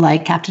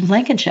 like Captain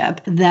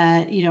Blankenship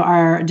that,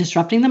 are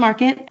disrupting the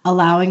market,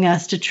 allowing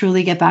us to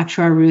truly get back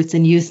to our roots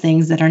and use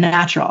things that are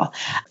natural.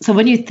 So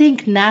when you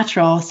think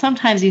natural,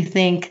 sometimes you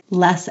think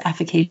less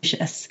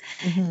efficacious.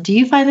 Mm-hmm. Do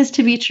you find this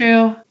to be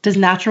true? Does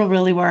natural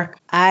really work?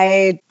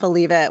 I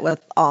believe it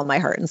with all my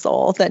heart and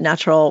soul that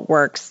natural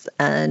works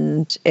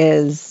and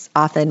is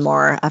often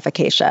more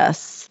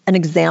efficacious. An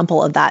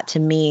example of that to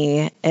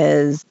me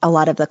is a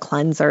lot of the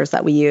cleansers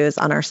that we use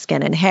on our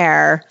skin and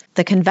hair.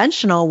 The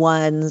conventional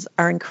ones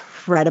are incredibly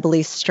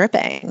incredibly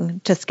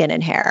stripping to skin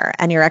and hair.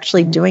 And you're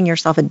actually doing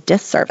yourself a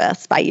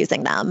disservice by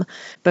using them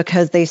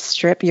because they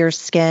strip your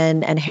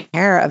skin and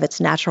hair of its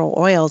natural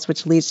oils,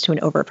 which leads to an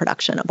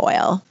overproduction of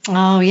oil.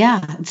 Oh,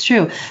 yeah, it's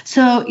true.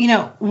 So,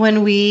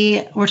 when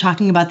we were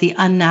talking about the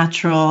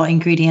unnatural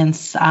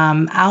ingredients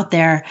out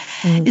there,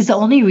 is the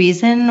only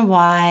reason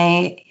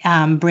why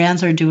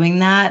brands are doing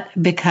that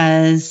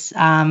because,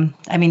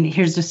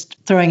 here's just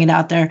throwing it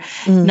out there.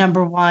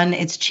 Number one,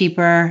 it's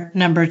cheaper.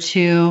 Number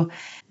two,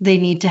 they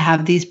need to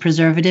have these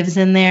preservatives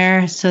in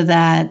there so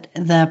that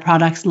the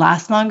products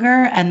last longer.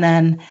 And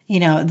then,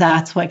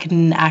 that's what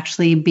can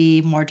actually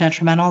be more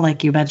detrimental.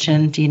 Like you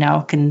mentioned,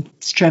 can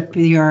strip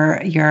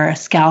your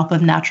scalp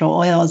of natural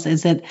oils.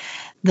 Is it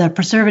the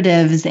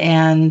preservatives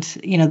and,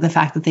 the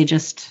fact that they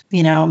just,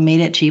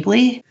 made it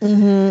cheaply?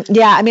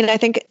 Yeah. I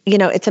think,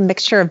 it's a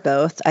mixture of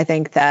both. I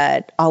think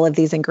that all of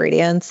these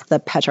ingredients, the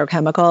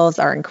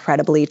petrochemicals, are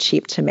incredibly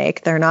cheap to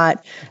make. They're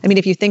not,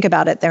 if you think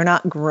about it, they're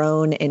not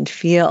grown in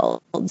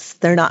fields.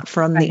 They're not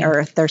from the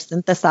earth. They're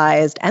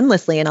synthesized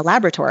endlessly in a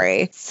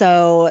laboratory.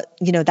 So,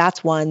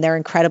 that's one. They're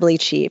incredibly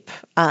cheap.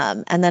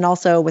 And then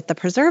also with the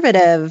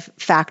preservative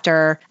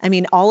factor,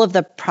 all of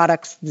the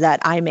products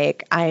that I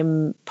make,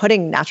 I'm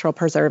putting natural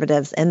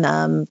preservatives in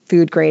them,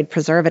 food grade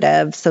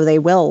preservatives, so they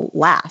will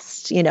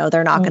last.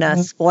 They're not going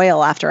to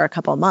spoil after a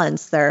couple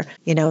months. They're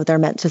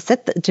meant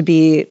to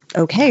be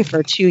okay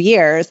for 2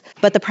 years.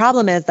 But the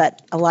problem is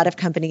that a lot of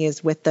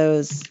companies with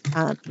those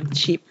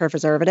cheap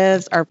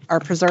preservatives are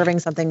preserving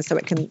something so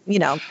it can,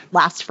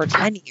 last for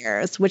 10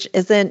 years, which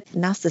isn't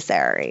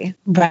necessary.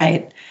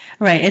 Right.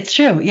 It's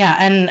true. Yeah.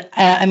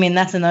 And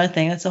that's another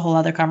thing. That's a whole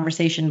other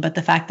conversation. But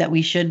the fact that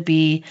we should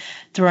be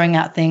throwing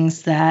out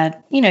things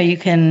that, you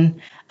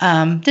can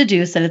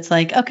deduce that it's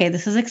like, okay,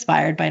 this is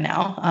expired by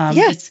now.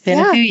 It's been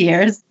a few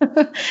years,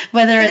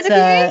 whether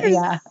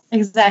it's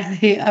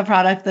exactly a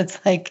product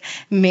that's like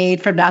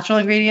made from natural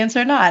ingredients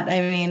or not.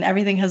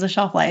 Everything has a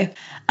shelf life.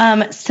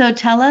 So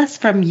tell us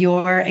from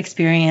your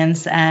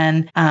experience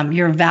and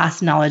your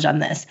vast knowledge on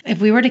this, if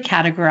we were to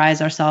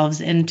categorize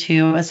ourselves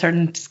into a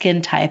certain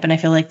skin type, and I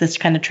feel like this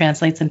kind of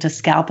translates into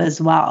scalp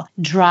as well,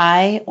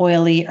 dry,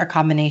 oily, or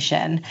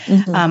combination,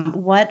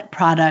 what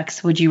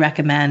products would you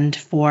recommend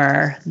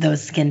for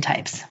those skin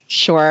types?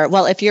 Sure.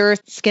 Well, if your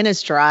skin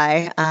is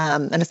dry,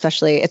 and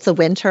especially it's a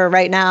winter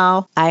right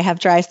now, I have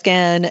dry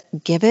skin,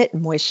 give it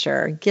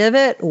moisture, give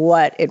it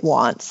what it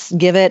wants,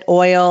 give it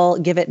oil,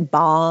 give it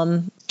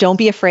balm. Don't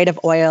be afraid of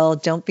oil.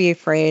 Don't be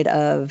afraid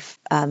of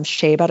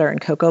shea butter and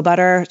cocoa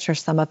butter, which are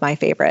some of my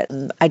favorite.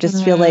 And I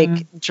just feel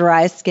like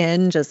dry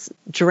skin just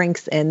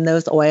drinks in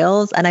those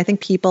oils. And I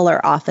think people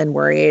are often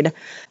worried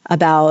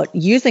about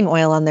using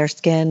oil on their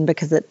skin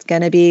because it's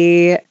going to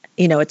be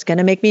it's going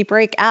to make me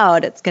break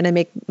out. It's going to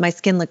make my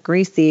skin look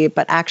greasy.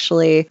 But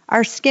actually,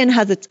 our skin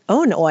has its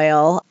own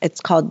oil. It's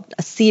called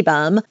a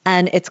sebum.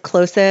 And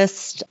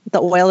the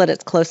oil that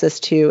it's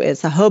closest to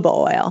is jojoba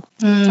oil.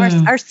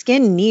 So our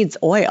skin needs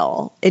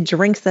oil. It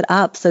drinks it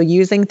up. So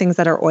using things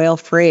that are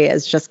oil-free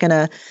is you're just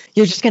going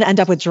to end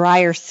up with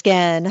drier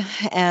skin.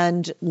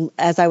 And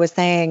as I was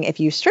saying, if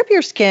you strip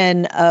your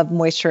skin of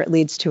moisture, it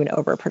leads to an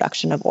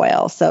overproduction of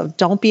oil. So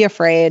don't be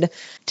afraid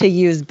to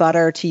use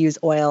butter, to use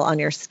oil on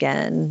your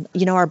skin.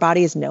 Our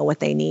bodies know what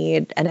they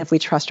need. And if we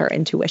trust our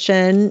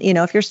intuition,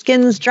 if your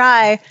skin's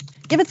dry,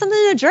 give it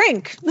something to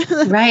drink.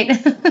 Right.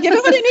 Give it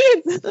what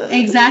it needs.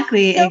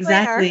 Exactly.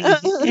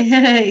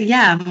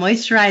 Yeah.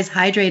 Moisturize,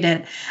 hydrate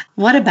it.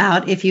 What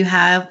about if you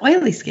have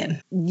oily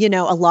skin?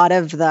 A lot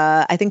of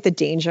I think the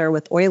danger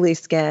with oily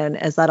skin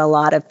is that a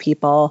lot of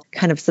people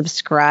kind of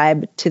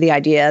subscribe to the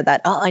idea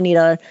that, I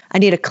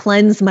need to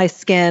cleanse my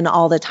skin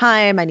all the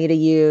time. I need to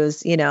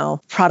use,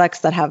 products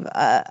that have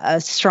a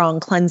strong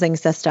cleansing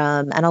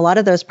system. And a lot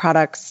of those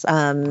products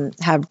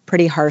have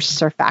pretty harsh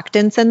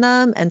surfactants in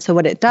them. And so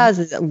what it does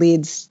is it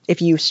leads,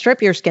 if you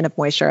strip your skin of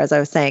moisture, as I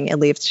was saying, it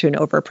leads to an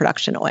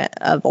overproduction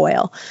of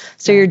oil.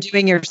 So you're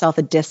doing yourself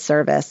a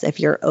disservice if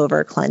you're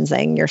over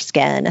cleansing your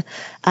skin.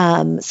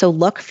 So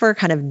look for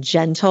kind of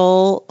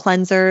gentle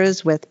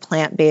cleansers with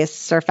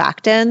plant-based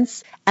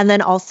surfactants. And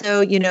then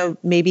also,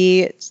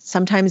 maybe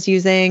sometimes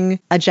using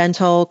a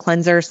gentle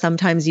cleanser,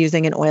 sometimes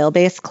using an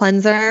oil-based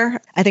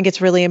cleanser. I think it's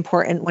really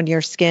important when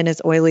your skin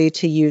is oily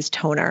to use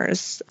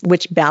toners,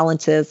 which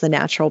balances the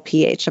natural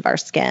pH of our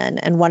skin.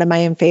 And one of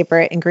my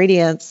favorite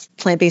ingredients,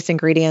 plant-based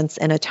ingredients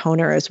in a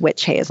toner, is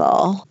witch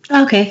hazel.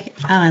 Okay.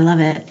 Oh, I love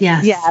it.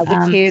 Yes. Yeah,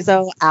 witch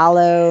hazel,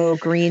 aloe,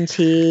 green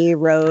tea,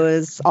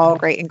 rose, all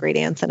great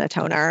ingredients in a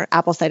toner.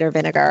 Apple cider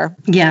vinegar.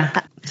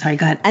 Yeah. Sorry,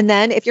 go ahead. And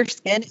then if your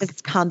skin is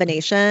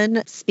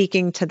combination,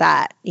 speaking to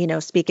that,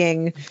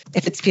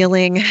 if it's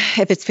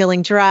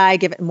feeling dry,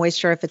 give it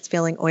moisture. If it's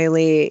feeling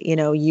oily,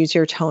 use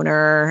your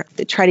toner.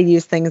 Try to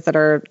use things that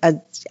are,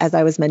 as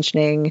I was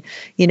mentioning,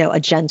 a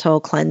gentle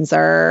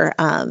cleanser.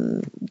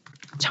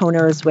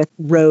 Toners with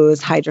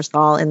rose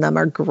hydrosol in them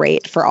are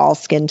great for all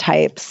skin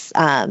types.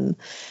 A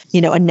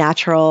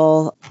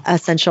natural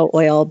essential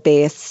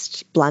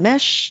oil-based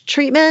blemish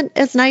treatment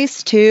is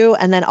nice too.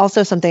 And then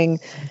also something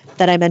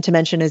that I meant to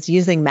mention is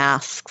using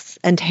masks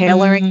and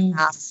tailoring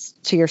masks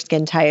to your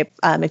skin type.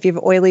 If you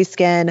have oily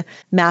skin,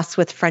 masks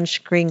with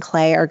French green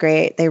clay are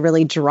great. They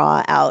really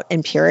draw out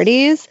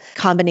impurities.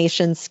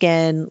 Combination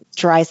skin,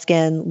 dry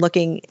skin,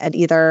 looking at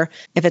either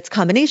if it's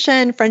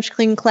combination, French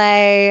green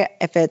clay,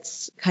 if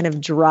it's kind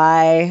of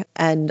dry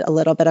and a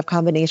little bit of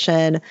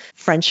combination,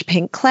 French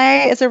pink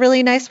clay is a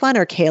really nice one,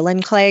 or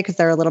kaolin clay, because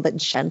they're a little bit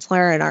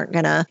gentler and aren't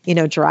going to,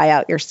 dry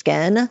out your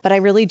skin. But I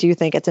really do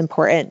think it's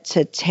important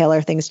to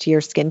tailor things to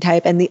your skin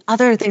type. And the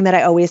other thing that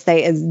I always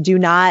say is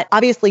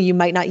obviously you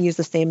might not use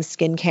the same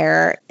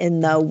skincare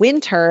in the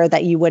winter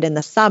that you would in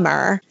the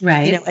summer,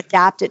 right?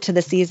 Adapt it to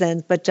the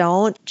seasons, but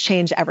don't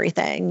change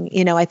everything.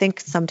 I think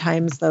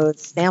sometimes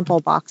those sample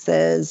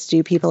boxes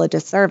do people a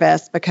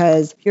disservice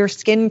because your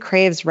skin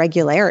craves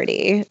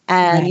regularity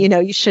and,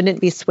 you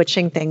shouldn't be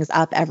switching things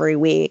up every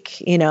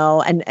week,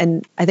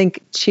 and I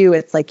think too,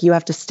 it's like you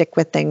have to stick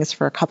with things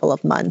for a couple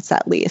of months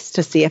at least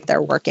to see if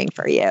they're working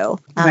for you.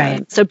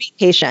 Right. So be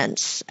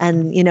patient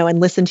and, and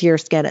listen to your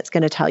skin. It's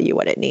going to tell you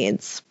what it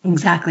needs.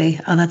 Exactly.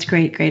 Oh, that's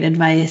great. Great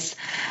advice.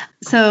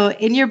 So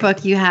in your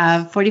book, you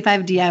have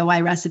 45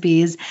 DIY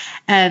recipes.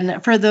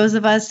 And for those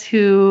of us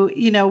who,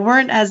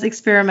 weren't as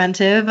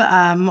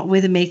experimentative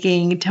with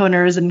making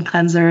toners and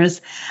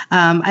cleansers,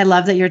 I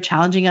love that you're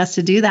challenging us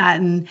to do that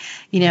and,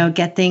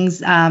 get things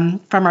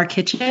from our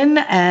kitchen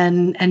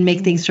and make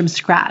things from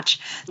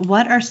scratch.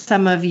 What are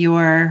some of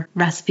your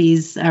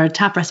recipes or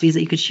top recipes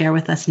that you could share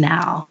with us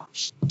now?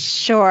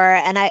 Sure.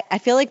 And I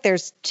feel like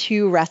there's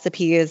two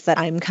recipes that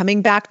I'm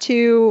coming back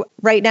to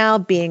right now,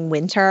 being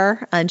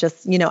winter and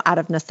just, out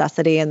of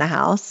necessity in the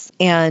house.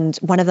 And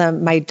one of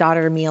them, my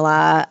daughter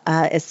Mila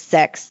is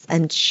 6,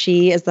 and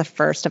she is the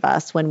first of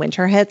us. When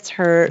winter hits,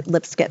 her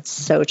lips get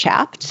so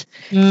chapped.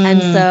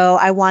 And so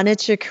I wanted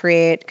to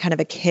create kind of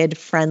a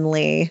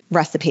kid-friendly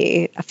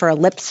recipe for a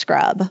lip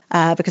scrub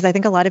because I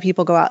think a lot of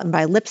people go out and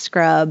buy lip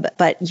scrub,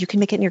 but you can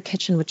make it in your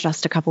kitchen with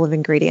just a couple of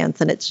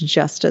ingredients and it's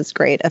just as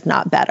great, if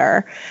not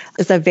better.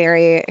 It's a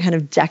very kind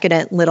of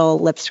decadent little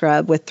lip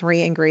scrub with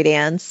 3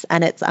 ingredients,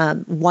 and it's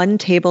 1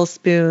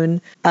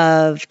 tablespoon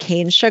of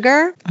cane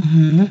sugar,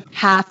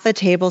 half a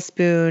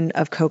tablespoon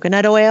of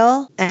coconut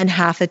oil, and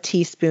half a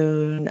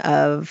teaspoon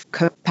of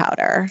cocoa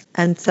powder.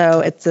 And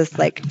so it's this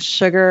like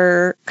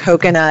sugar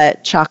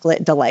coconut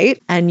chocolate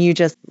delight, and you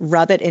just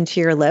rub it into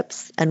your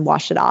lips and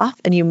wash it off,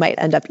 and you might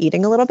end up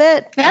eating a little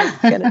bit. Yeah.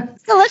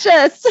 It's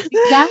delicious.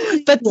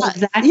 Exactly. But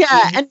exactly.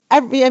 Yeah, and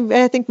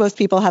I think most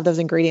people have those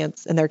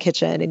ingredients in their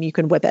kitchen, and you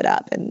can whip it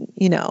up in,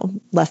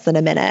 less than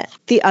a minute.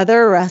 The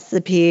other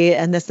recipe,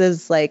 and this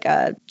is like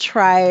a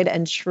tried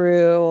and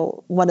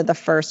true, one of the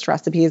first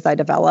recipes I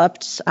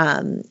developed,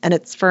 and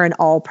it's for an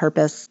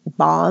all-purpose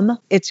balm.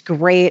 It's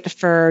great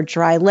for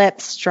dry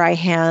lips, dry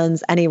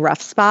hands, any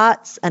rough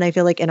spots. And I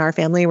feel like in our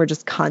family, we're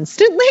just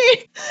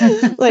constantly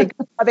like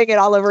rubbing it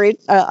all over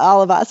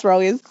all of us. We're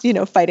always,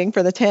 fighting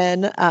for the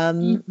tin.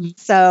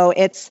 So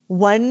it's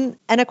 1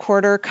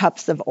 1/4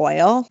 cups of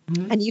oil,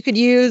 and you could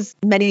use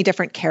many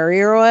different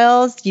carrier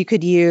oils. You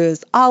could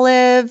use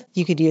olive,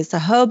 you could use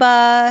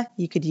jojoba,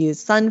 you could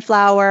use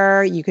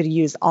sunflower, you could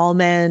use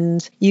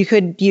almond, you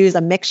could use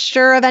a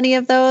mixture of any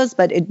of those,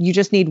 but you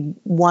just need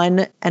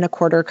 1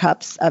 1/4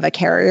 cups of a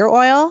carrier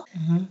oil,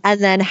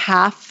 and then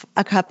half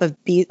a cup of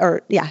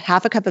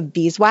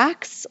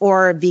beeswax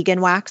or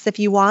vegan wax if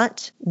you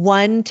want,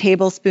 1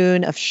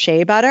 tablespoon of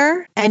shea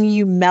butter, and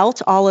you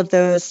melt all of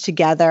those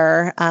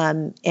together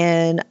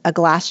in a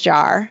glass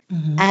jar.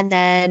 And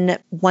then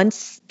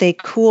once they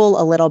cool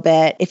a little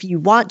bit, if you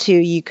want to,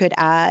 you could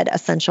add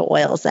essential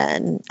oils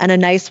in. And a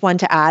nice one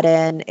to add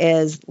in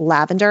is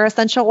lavender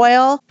essential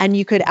oil. And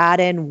you could add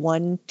in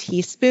 1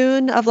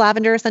 teaspoon of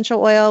lavender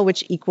essential oil,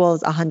 which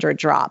equals 100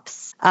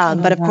 drops.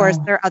 But of course,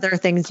 there are other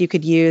things you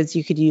could use.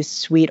 You could use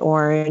sweet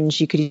orange.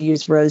 You could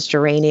use rose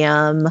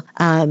geranium.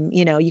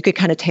 You could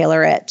kind of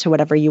tailor it to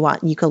whatever you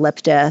want.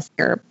 Eucalyptus,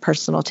 your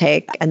personal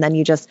take. And then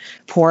you just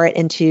pour it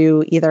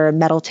into either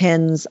metal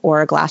tins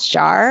or a glass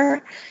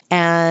jar.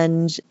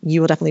 And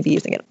you will definitely be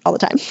using it all the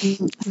time,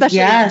 especially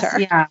in winter.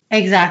 Yeah,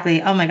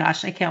 exactly. Oh my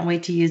gosh, I can't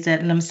wait to use it.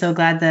 And I'm so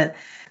glad that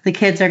the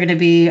kids are going to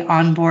be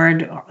on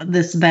board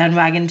this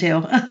bandwagon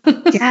too.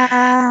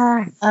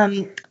 Yeah.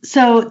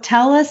 So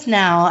tell us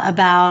now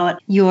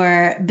about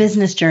your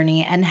business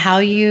journey and how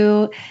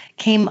you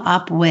came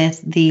up with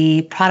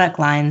the product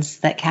lines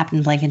that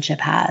Captain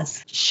Blankenship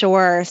has.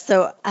 Sure.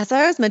 So as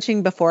I was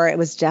mentioning before, it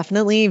was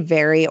definitely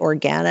very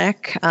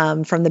organic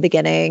from the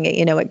beginning.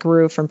 It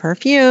grew from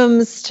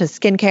perfumes to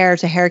skincare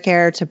to hair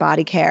care to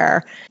body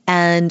care.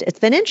 And it's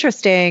been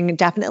interesting,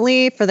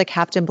 definitely for the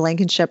Captain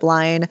Blankenship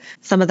line.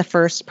 Some of the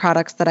first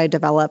products that I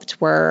developed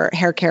were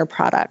hair care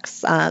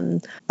products.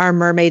 Our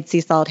Mermaid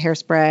Sea Salt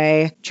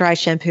hairspray, dry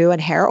shampoo,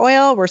 and hair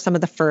oil were some of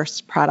the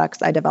first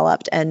products I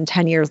developed. And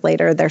 10 years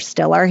later, they're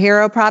still our hero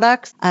hero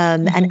products.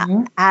 And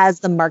Mhm. as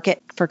the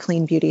market for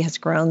clean beauty has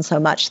grown so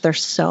much,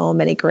 there's so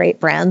many great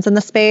brands in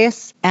the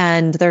space,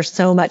 and there's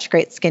so much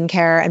great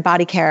skincare and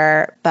body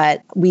care,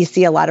 but we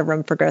see a lot of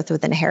room for growth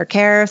within hair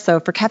care. So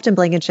for Captain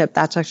Blankenship,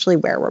 that's actually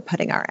where we're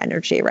putting our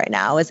energy right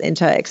now, is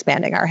into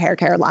expanding our hair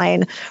care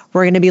line.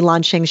 We're going to be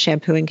launching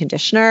shampoo and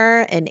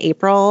conditioner in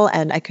April,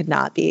 and I could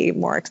not be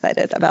more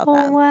excited about Oh,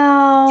 them.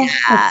 wow. Yeah.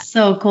 That's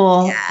so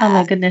cool. Oh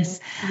my Yeah. goodness.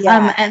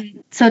 Yeah.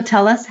 And so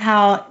tell us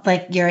how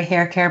like your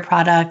hair care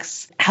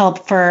products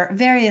help for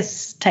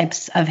various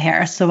types of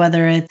hair. So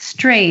whether it's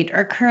straight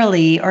or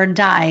curly or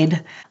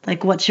dyed,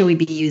 like what should we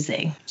be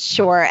using?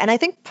 Sure. And I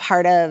think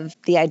part of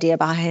the idea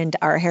behind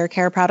our hair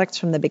care products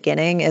from the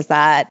beginning is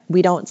that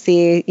we don't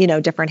see,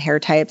 different hair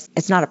types.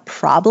 It's not a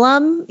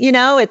problem,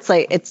 it's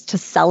like, it's to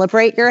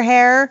celebrate your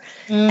hair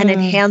and Mm.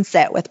 enhance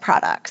it with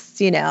products,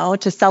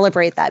 to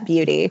celebrate that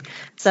beauty.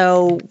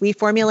 So we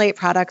formulate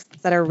products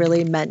that are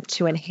really meant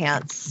to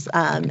enhance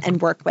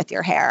and work with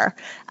your hair.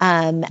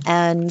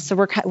 And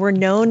so we're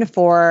known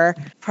for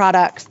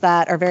products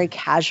that are very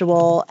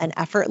casual and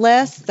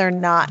effortless. They're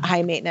not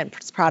high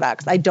maintenance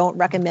products. I don't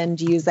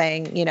recommend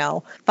using,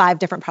 5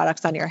 different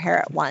products on your hair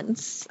at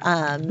once.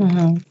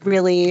 Mhm.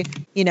 Really,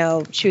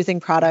 choosing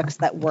products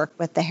that work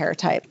with the hair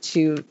type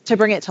to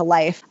bring it to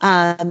life.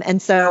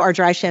 And so our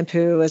dry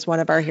shampoo is one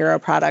of our hero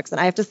products. And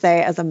I have to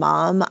say, as a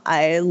mom,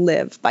 I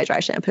live by dry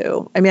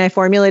shampoo. I mean, I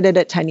formulated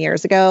it 10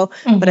 years ago,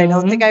 but I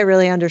don't think Mhm. I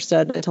really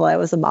understood until I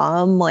was a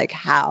mom, like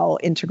how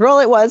integral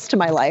it was to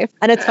my life.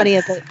 And it's funny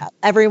is that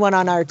everyone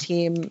on our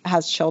team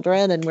has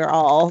children, and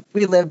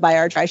we live by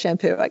our dry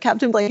shampoo at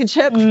Captain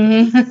Blankenship.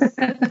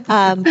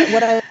 But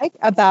what I like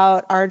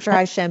about our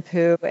dry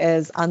shampoo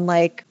is,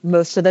 unlike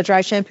most of the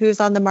dry shampoos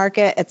on the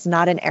market, it's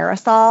not an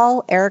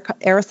aerosol.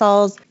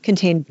 Aerosols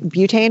contain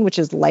butane, which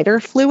is lighter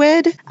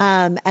fluid,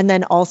 and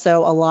then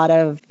also a lot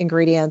of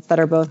ingredients that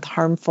are both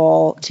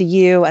harmful to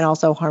you and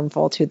also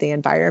harmful to the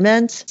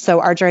environment. So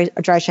our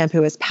dry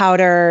shampoo is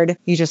powdered.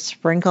 You just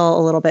sprinkle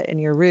a little bit in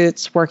your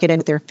roots, work it in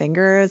with your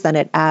fingers, and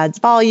it adds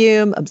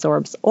volume,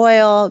 absorbs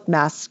oil,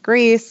 masks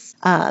grease.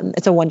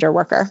 It's a wonder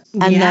worker.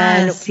 And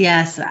then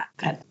Yes.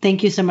 God,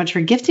 thank you so much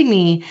for gifting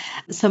me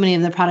so many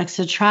of the products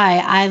to try.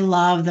 I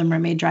love the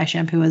Mermaid Dry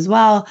Shampoo as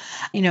well.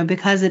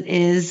 Because it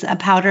is a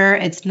powder,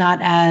 it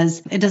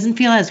doesn't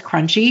feel as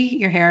crunchy.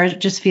 Your hair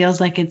just feels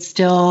like it's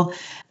still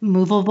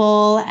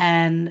movable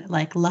and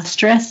like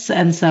lustrous.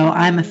 And so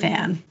I'm a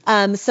fan.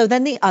 So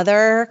then the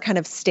other kind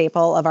of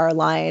staple of our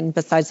line,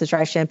 besides the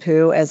dry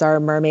shampoo, is our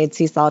Mermaid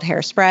Sea Salt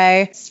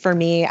Hairspray. For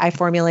me, I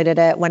formulated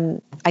it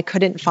when I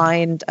couldn't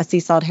find a sea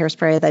salt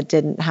hairspray that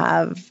didn't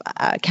have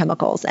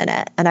chemicals in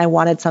it. And I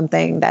wanted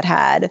something that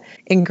had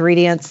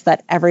ingredients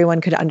that everyone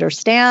could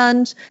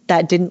understand,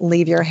 that didn't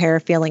leave your hair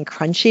feeling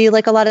crunchy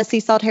like a lot of sea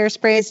salt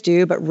hairsprays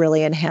do, but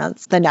really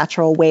enhanced the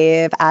natural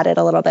wave, added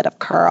a little bit of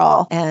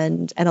curl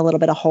and a little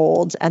bit of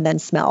hold, and then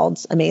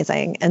smelled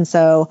amazing. And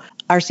so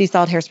our sea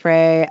salt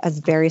hairspray has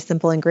very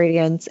simple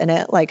ingredients in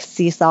it, like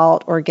sea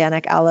salt,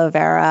 organic aloe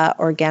vera,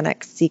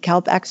 organic sea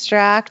kelp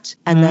extract,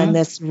 and then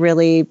this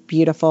really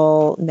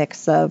beautiful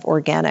mix of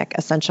organic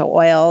essential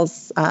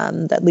oils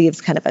that leaves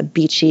kind of a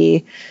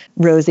beachy,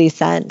 rosy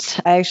scent.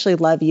 I actually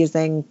love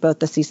using both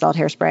the sea salt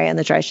hairspray and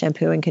the dry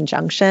shampoo in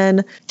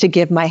conjunction to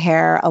give my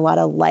hair a lot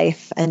of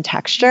life and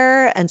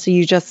texture. And so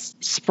you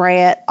just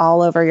spray it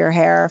all over your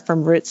hair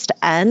from roots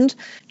to end,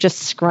 just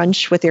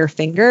scrunch with your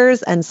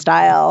fingers and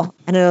style,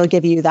 and it'll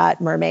give you that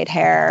mermaid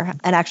hair.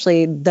 And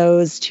actually,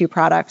 those 2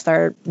 products,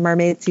 our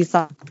Mermaid Sea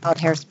Salt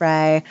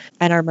Hairspray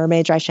and our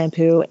Mermaid Dry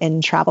Shampoo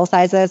in travel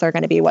sizes, are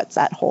going to be what's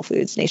at Whole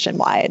Foods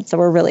nationwide. So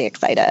we're really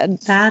excited.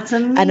 That's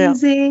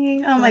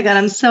amazing. Oh my God,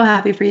 I'm so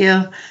happy for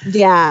you.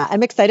 Yeah,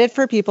 I'm excited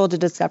for people to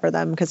discover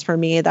them, because for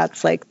me,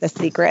 that's like the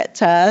secret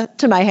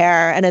to my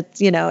hair. And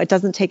it's, it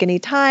doesn't take any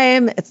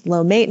time. It's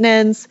low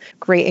maintenance,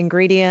 great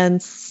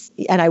ingredients.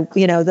 And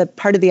the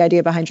part of the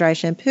idea behind dry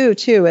shampoo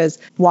too is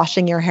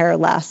washing your hair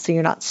less, so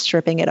you're not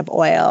stripping it of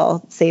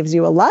oil. Saves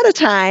you a lot of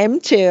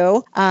time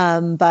too.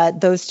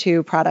 But those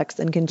 2 products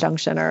in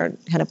conjunction are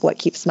kind of what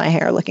keeps my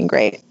hair looking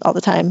great all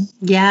the time.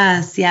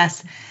 Yes.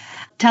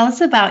 Tell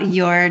us about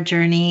your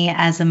journey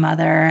as a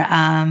mother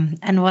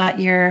and what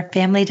your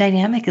family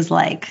dynamic is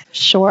like.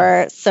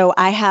 Sure. So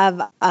I have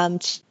 2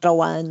 little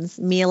ones.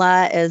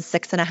 Mila is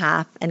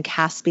 6.5 and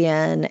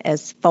Caspian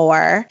is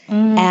 4.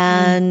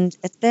 And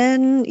it's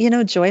been,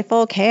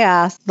 joyful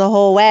chaos the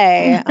whole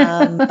way.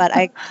 But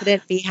I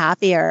couldn't be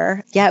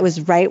happier. Yeah, it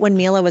was right when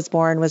Mila was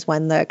born was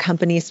when the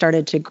company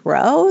started to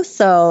grow.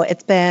 So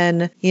it's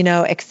been,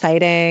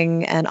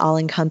 exciting and all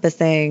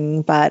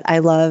encompassing, but I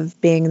love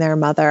being their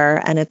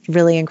mother. And it's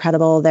really really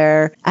incredible.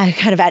 They're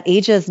kind of at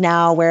ages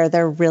now where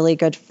they're really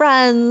good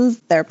friends.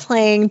 They're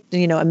playing,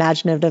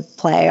 imaginative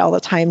play all the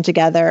time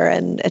together.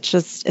 And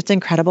it's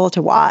incredible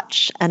to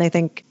watch. And I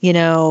think,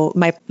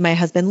 my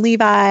husband,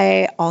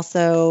 Levi,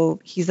 also,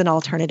 he's an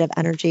alternative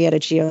energy at a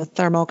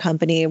geothermal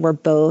company. We're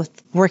both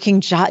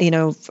working,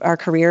 our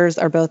careers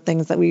are both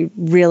things that we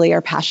really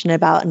are passionate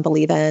about and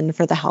believe in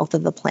for the health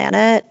of the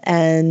planet.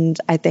 And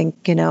I think,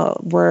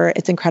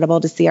 it's incredible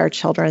to see our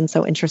children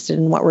so interested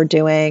in what we're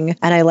doing.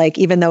 And I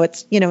even though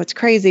it's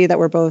crazy that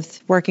we're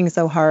both working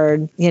so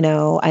hard,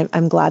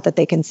 I'm glad that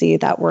they can see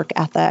that work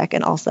ethic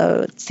and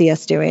also see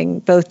us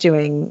both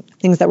doing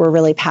things that we're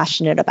really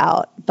passionate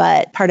about.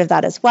 But part of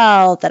that as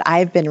well that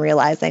I've been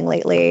realizing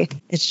lately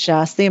is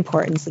just the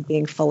importance of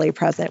being fully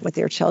present with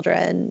your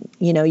children.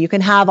 You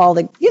can have all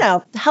the,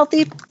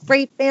 healthy,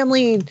 great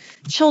family,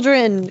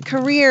 children,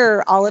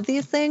 career, all of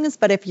these things.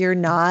 But if you're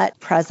not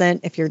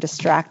present, if you're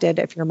distracted,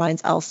 if your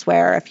mind's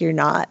elsewhere, if you're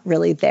not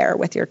really there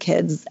with your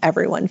kids,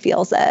 everyone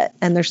feels it.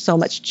 And there's so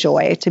much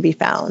joy to be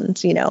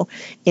found,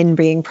 in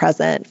being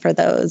present for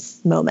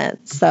those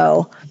moments.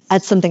 So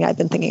that's something I've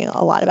been thinking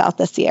a lot about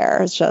this year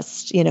is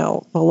just,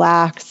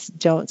 relax,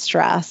 don't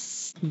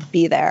stress,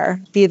 be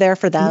there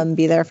for them,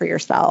 be there for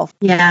yourself.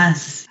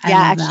 Yes.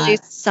 Actually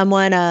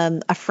someone,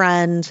 a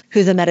friend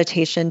who's a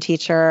meditation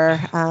teacher,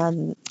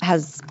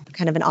 has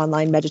kind of an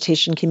online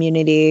meditation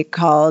community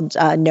called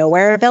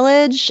Nowhere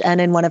Village. And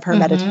in one of her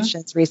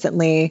meditations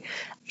recently,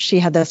 she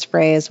had this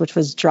phrase, which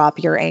was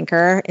drop your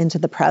anchor into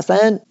the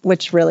present,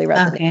 which really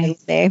resonated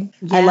with me.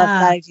 Yeah. I love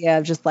that idea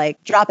of just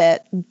drop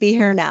it, be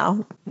here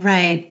now.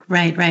 Right.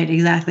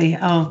 Exactly.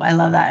 Oh, I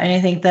love that. And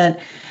I think that,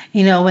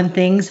 when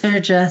things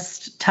are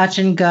just touch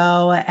and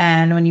go,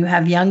 and when you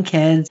have young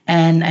kids,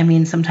 and I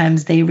mean,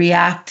 sometimes they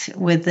react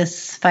with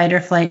this fight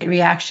or flight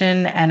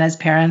reaction. And as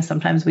parents,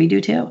 sometimes we do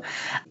too.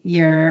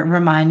 You're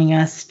reminding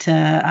us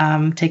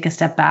to take a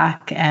step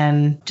back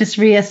and just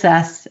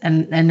reassess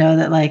and know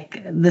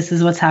that this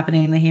is what's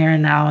happening in the here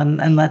and now.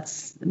 And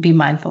let's be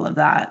mindful of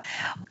that.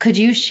 Could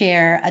you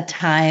share a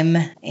time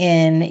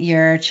in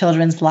your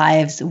children's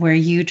lives where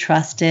you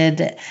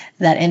trusted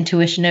that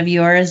intuition of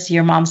yours,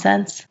 your mom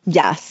sense?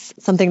 Yes.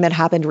 Something that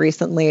happened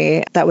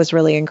recently that was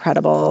really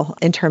incredible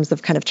in terms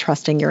of kind of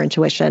trusting your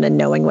intuition and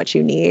knowing what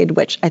you need,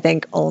 which I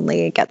think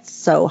only gets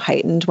so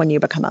heightened when you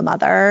become a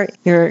mother.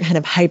 You're kind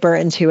of hyper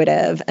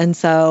intuitive. And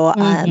so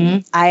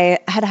I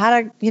had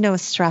a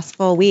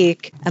stressful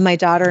week, and my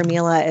daughter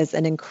Mila is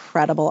an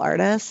incredible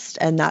artist.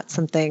 And that's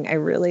something I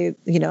really,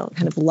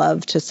 kind of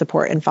love to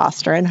support and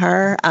foster in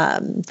her.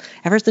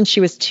 Ever since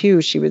she was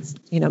 2, she was,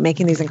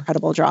 making these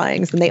incredible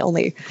drawings, and they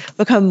only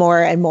become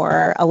more and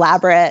more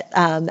elaborate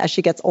as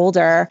she gets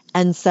older.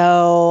 And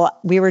so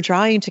we were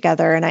drawing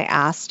together, and I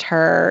asked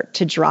her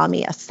to draw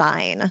me a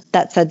sign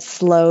that said,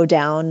 "Slow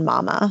down,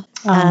 mama."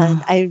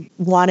 And I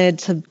wanted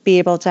to be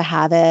able to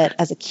have it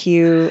as a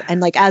cue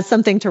and as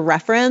something to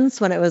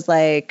reference when it was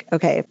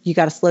okay, you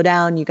got to slow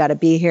down. You got to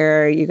be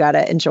here. You got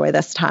to enjoy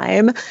this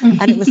time.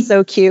 And it was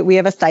so cute. We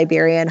have a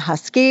Siberian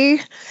Husky.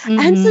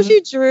 And so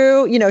she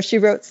drew, she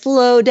wrote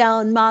 "Slow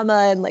down,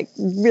 mama" in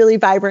really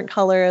vibrant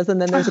colors.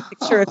 And then there's a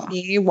picture of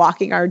me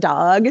walking our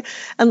dog.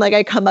 And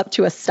I come up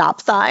to a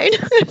stop sign.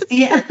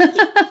 Yeah.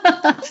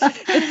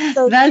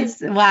 So that's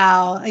cute.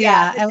 Wow.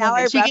 Yeah. I love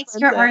it. She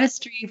gets her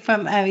artistry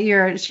from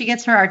she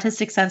gets her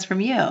artistic sense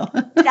from you.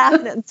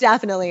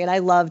 Definitely. And I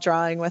love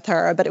drawing with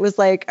her, but it was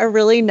a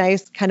really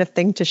nice kind of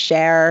thing to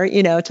share,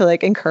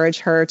 to encourage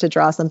her to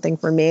draw something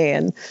for me.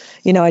 And,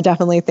 I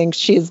definitely think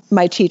she's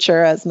my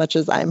teacher as much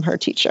as I'm her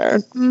teacher.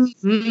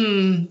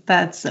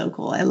 That's so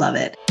cool. I love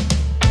it.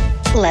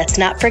 Let's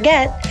not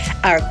forget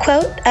our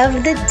quote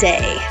of the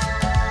day.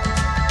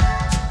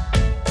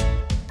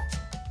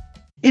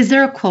 Is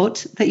there a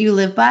quote that you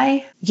live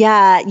by?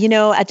 Yeah.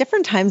 At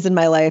different times in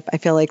my life, I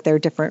feel like there are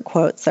different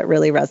quotes that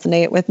really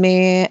resonate with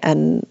me.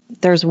 And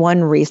there's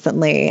one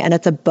recently, and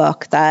it's a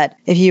book that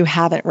if you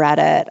haven't read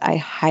it, I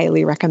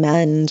highly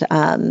recommend,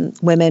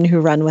 Women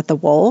Who Run with the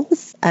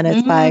Wolves. And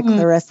it's by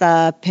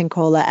Clarissa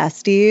Pinkola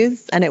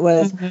Estes. And it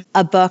was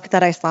a book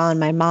that I saw on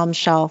my mom's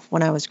shelf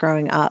when I was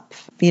growing up,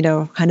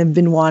 kind of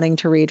been wanting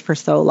to read for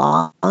so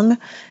long.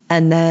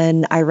 And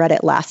then I read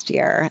it last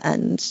year,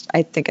 and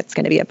I think it's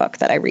going to be a book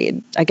that I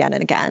read again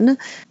and again.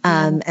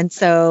 And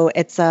so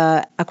it's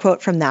a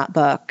quote from that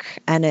book,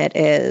 and it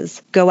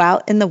is, "Go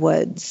out in the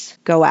woods,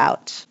 go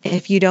out.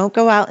 If you don't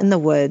go out in the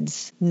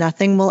woods,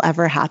 nothing will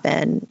ever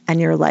happen, and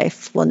your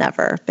life will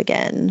never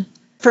begin."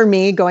 For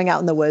me, going out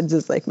in the woods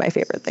is my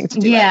favorite thing to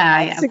do.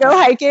 To go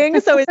hiking.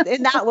 So it's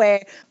in that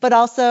way, but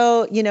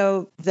also,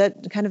 the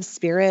kind of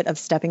spirit of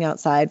stepping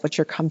outside, what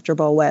you're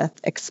comfortable with,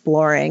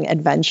 exploring,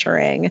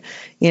 adventuring,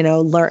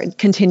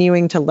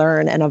 continuing to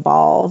learn and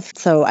evolve.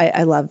 So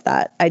I love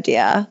that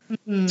idea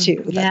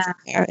too. That's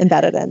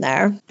embedded in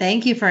there.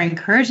 Thank you for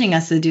encouraging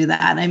us to do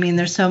that. I mean,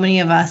 there's so many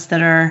of us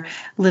that are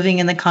living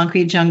in the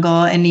concrete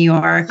jungle in New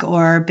York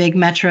or big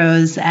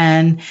metros,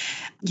 and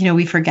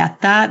we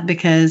forget that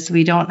because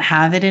we don't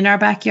have it in our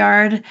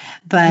backyard.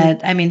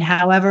 But I mean,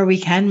 however we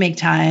can make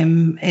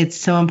time, it's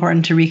so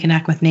important to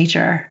reconnect with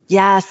nature.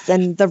 Yes.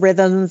 And the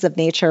rhythms of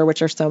nature,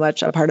 which are so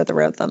much a part of the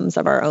rhythms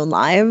of our own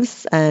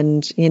lives.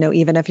 And,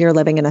 even if you're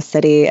living in a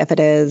city, if it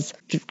is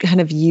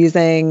kind of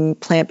using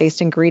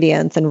plant-based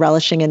ingredients and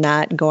relishing in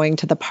that, going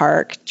to the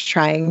park,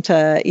 trying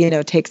to,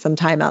 take some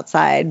time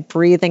outside,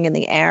 breathing in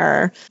the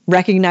air,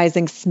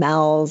 recognizing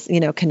smells,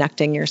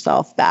 connecting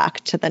yourself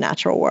back to the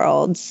natural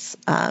worlds.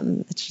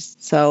 It's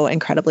just so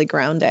incredibly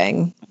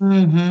grounding.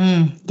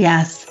 Mm-hmm.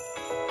 Yes.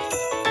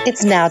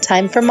 It's now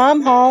time for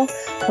Mom Haul,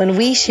 when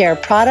we share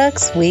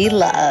products we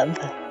love.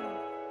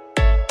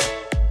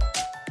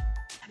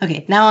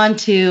 Okay, now on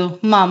to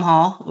Mom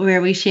Haul,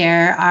 where we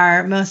share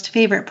our most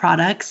favorite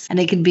products, and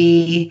it could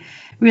be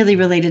really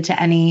related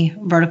to any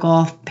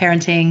vertical: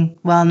 parenting,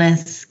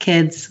 wellness,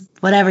 kids,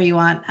 whatever you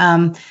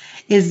want.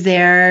 Is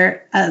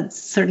there a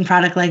certain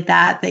product like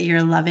that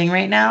you're loving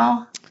right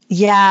now?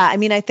 Yeah, I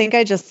mean, I think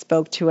I just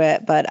spoke to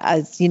it, but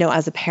as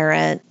a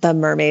parent,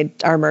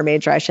 our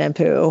Mermaid dry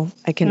shampoo,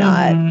 I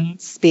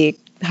cannot speak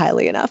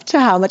highly enough to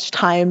how much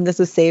time this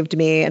has saved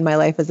me in my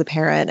life as a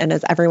parent. And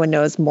as everyone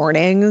knows,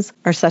 mornings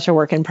are such a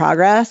work in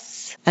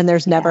progress. And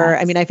there's never,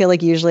 I mean, I feel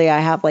like usually I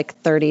have like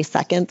 30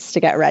 seconds to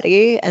get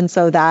ready. And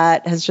so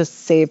that has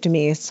just saved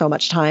me so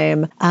much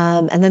time.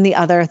 And then the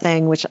other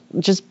thing, which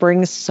just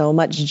brings so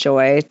much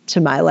joy to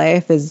my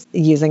life, is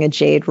using a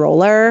jade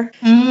roller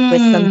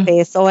with some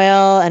face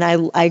oil.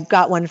 And I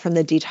got one from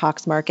the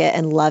Detox Market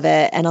and love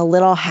it. And a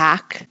little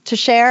hack to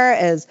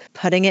share is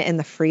putting it in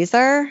the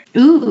freezer.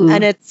 Ooh.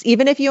 And it's,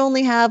 even if you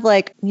only have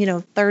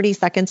 30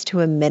 seconds to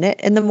a minute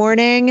in the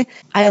morning,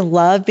 I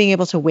love being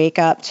able to wake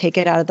up, take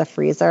it out of the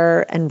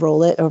freezer and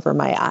roll it over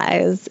my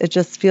eyes. It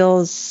just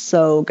feels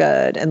so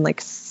good and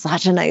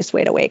such a nice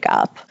way to wake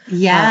up.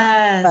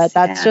 Yes. But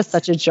that's just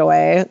such a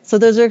joy. So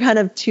those are kind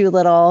of two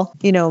little,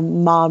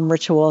 mom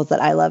rituals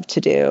that I love to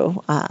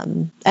do.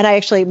 And I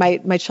actually,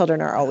 my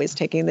children are always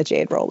taking the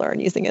jade roller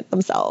and using it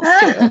themselves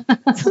too.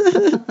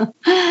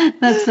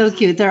 That's so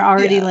cute. They're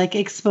already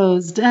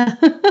exposed.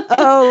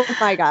 Oh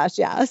my gosh.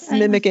 Yes.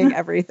 Mimicking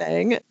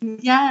everything.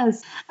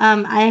 Yes.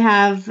 I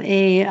have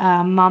a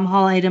Mom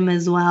Haul item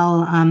as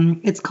well.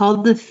 It's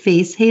called the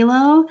Face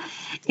Halo.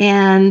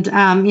 And,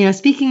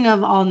 speaking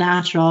of all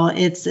natural,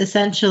 it's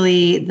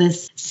essentially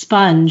this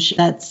sponge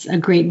that's a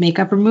great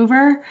makeup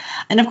remover.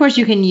 And of course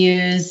you can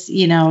use,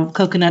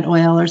 coconut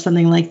oil or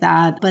something like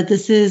that, but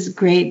this is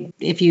great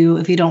if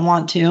you don't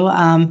want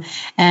to.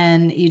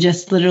 And you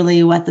just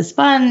literally wet the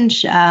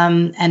sponge,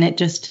 and it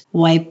just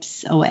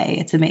wipes away.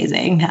 It's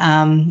amazing.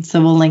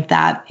 So we'll link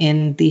that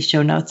in the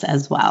show notes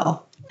as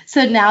well.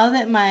 So now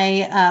that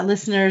my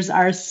listeners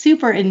are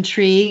super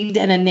intrigued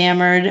and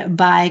enamored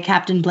by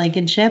Captain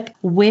Blankenship,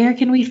 where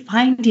can we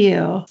find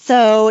you?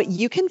 So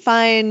you can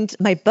find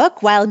my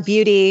book, Wild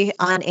Beauty,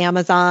 on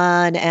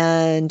Amazon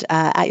and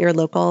at your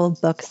local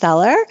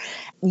bookseller.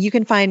 You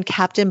can find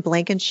Captain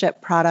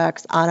Blankenship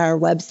products on our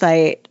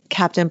website,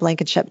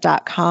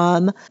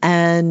 captainblankenship.com,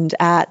 and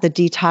at the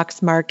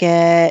Detox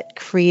Market,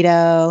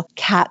 Credo,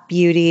 Cat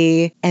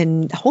Beauty,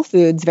 and Whole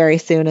Foods very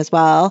soon as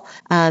well,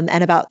 and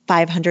about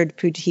 500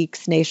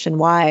 boutiques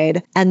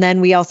nationwide. And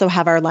then we also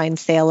have our line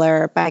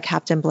Sailor by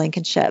Captain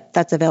Blankenship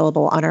that's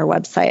available on our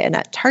website and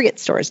at Target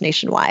stores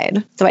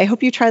nationwide. So I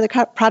hope you try the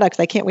products.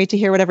 I can't wait to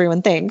hear what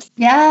everyone thinks.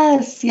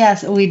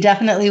 Yes, we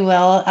definitely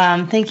will.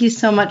 Thank you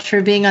so much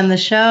for being on the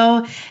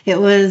show. It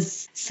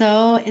was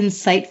so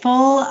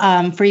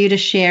insightful for you to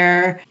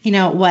share,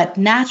 what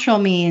natural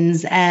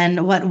means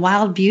and what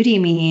wild beauty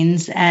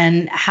means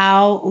and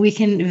how we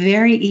can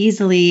very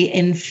easily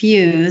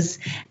infuse,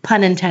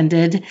 pun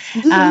intended,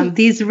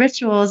 these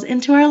rituals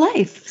into our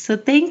life. So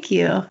thank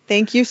you.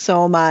 Thank you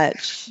so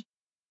much.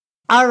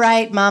 All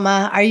right,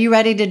 Mama, are you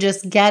ready to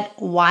just get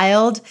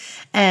wild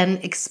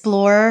and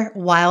explore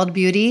wild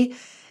beauty?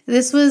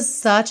 This was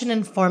such an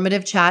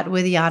informative chat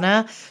with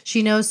Yana.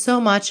 She knows so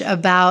much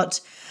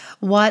about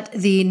what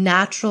the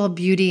natural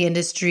beauty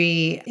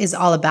industry is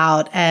all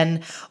about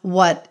and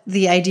what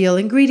the ideal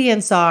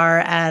ingredients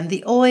are and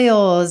the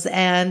oils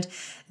and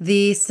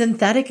the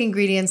synthetic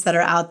ingredients that are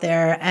out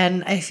there.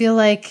 And I feel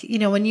like,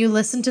 when you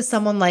listen to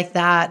someone like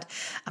that,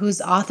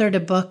 who's authored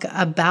a book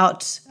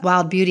about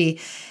wild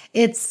beauty,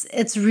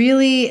 it's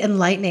really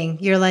enlightening.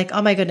 You're like,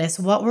 oh my goodness,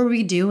 what were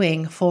we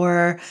doing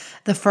for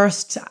the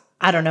first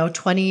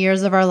 20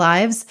 years of our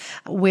lives,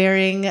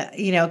 wearing,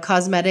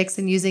 cosmetics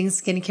and using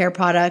skincare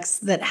products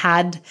that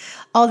had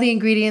all the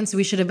ingredients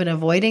we should have been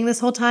avoiding this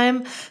whole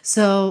time.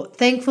 So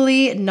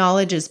thankfully,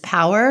 knowledge is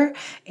power,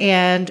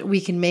 and we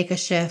can make a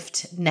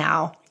shift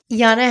now.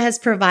 Yana has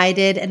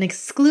provided an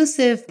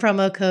exclusive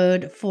promo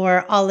code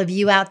for all of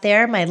you out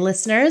there, my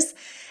listeners.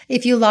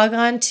 If you log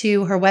on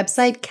to her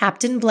website,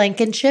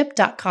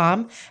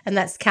 captainblankenship.com, and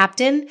that's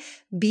Captain,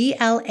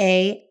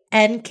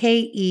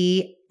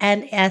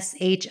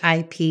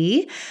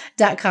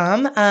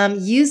 BLANKENSHIP.com.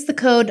 Use the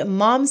code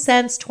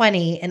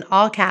MOMSENSE20 in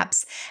all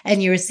caps,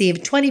 and you receive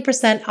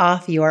 20%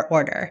 off your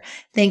order.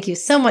 Thank you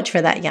so much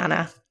for that,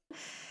 Yana.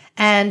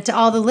 And to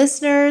all the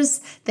listeners,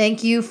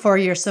 thank you for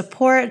your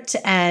support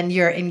and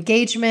your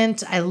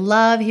engagement. I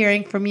love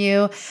hearing from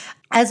you.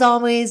 As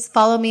always,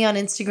 follow me on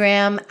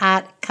Instagram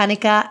at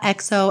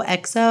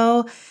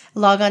KanikaXOXO.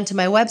 Log on to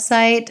my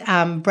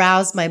website,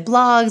 browse my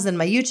blogs and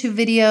my YouTube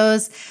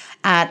videos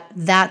at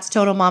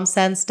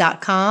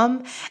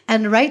thatstotalmomsense.com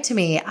and write to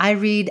me. I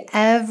read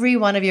every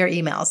one of your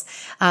emails.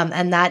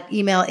 And that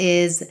email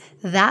is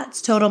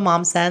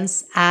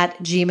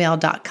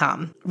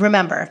thatstotalmomsense@gmail.com.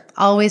 Remember,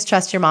 always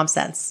trust your mom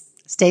sense.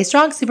 Stay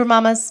strong, super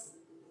mamas.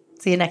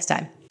 See you next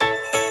time.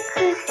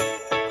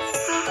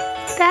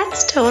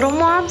 That's Total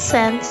Mom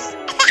Sense.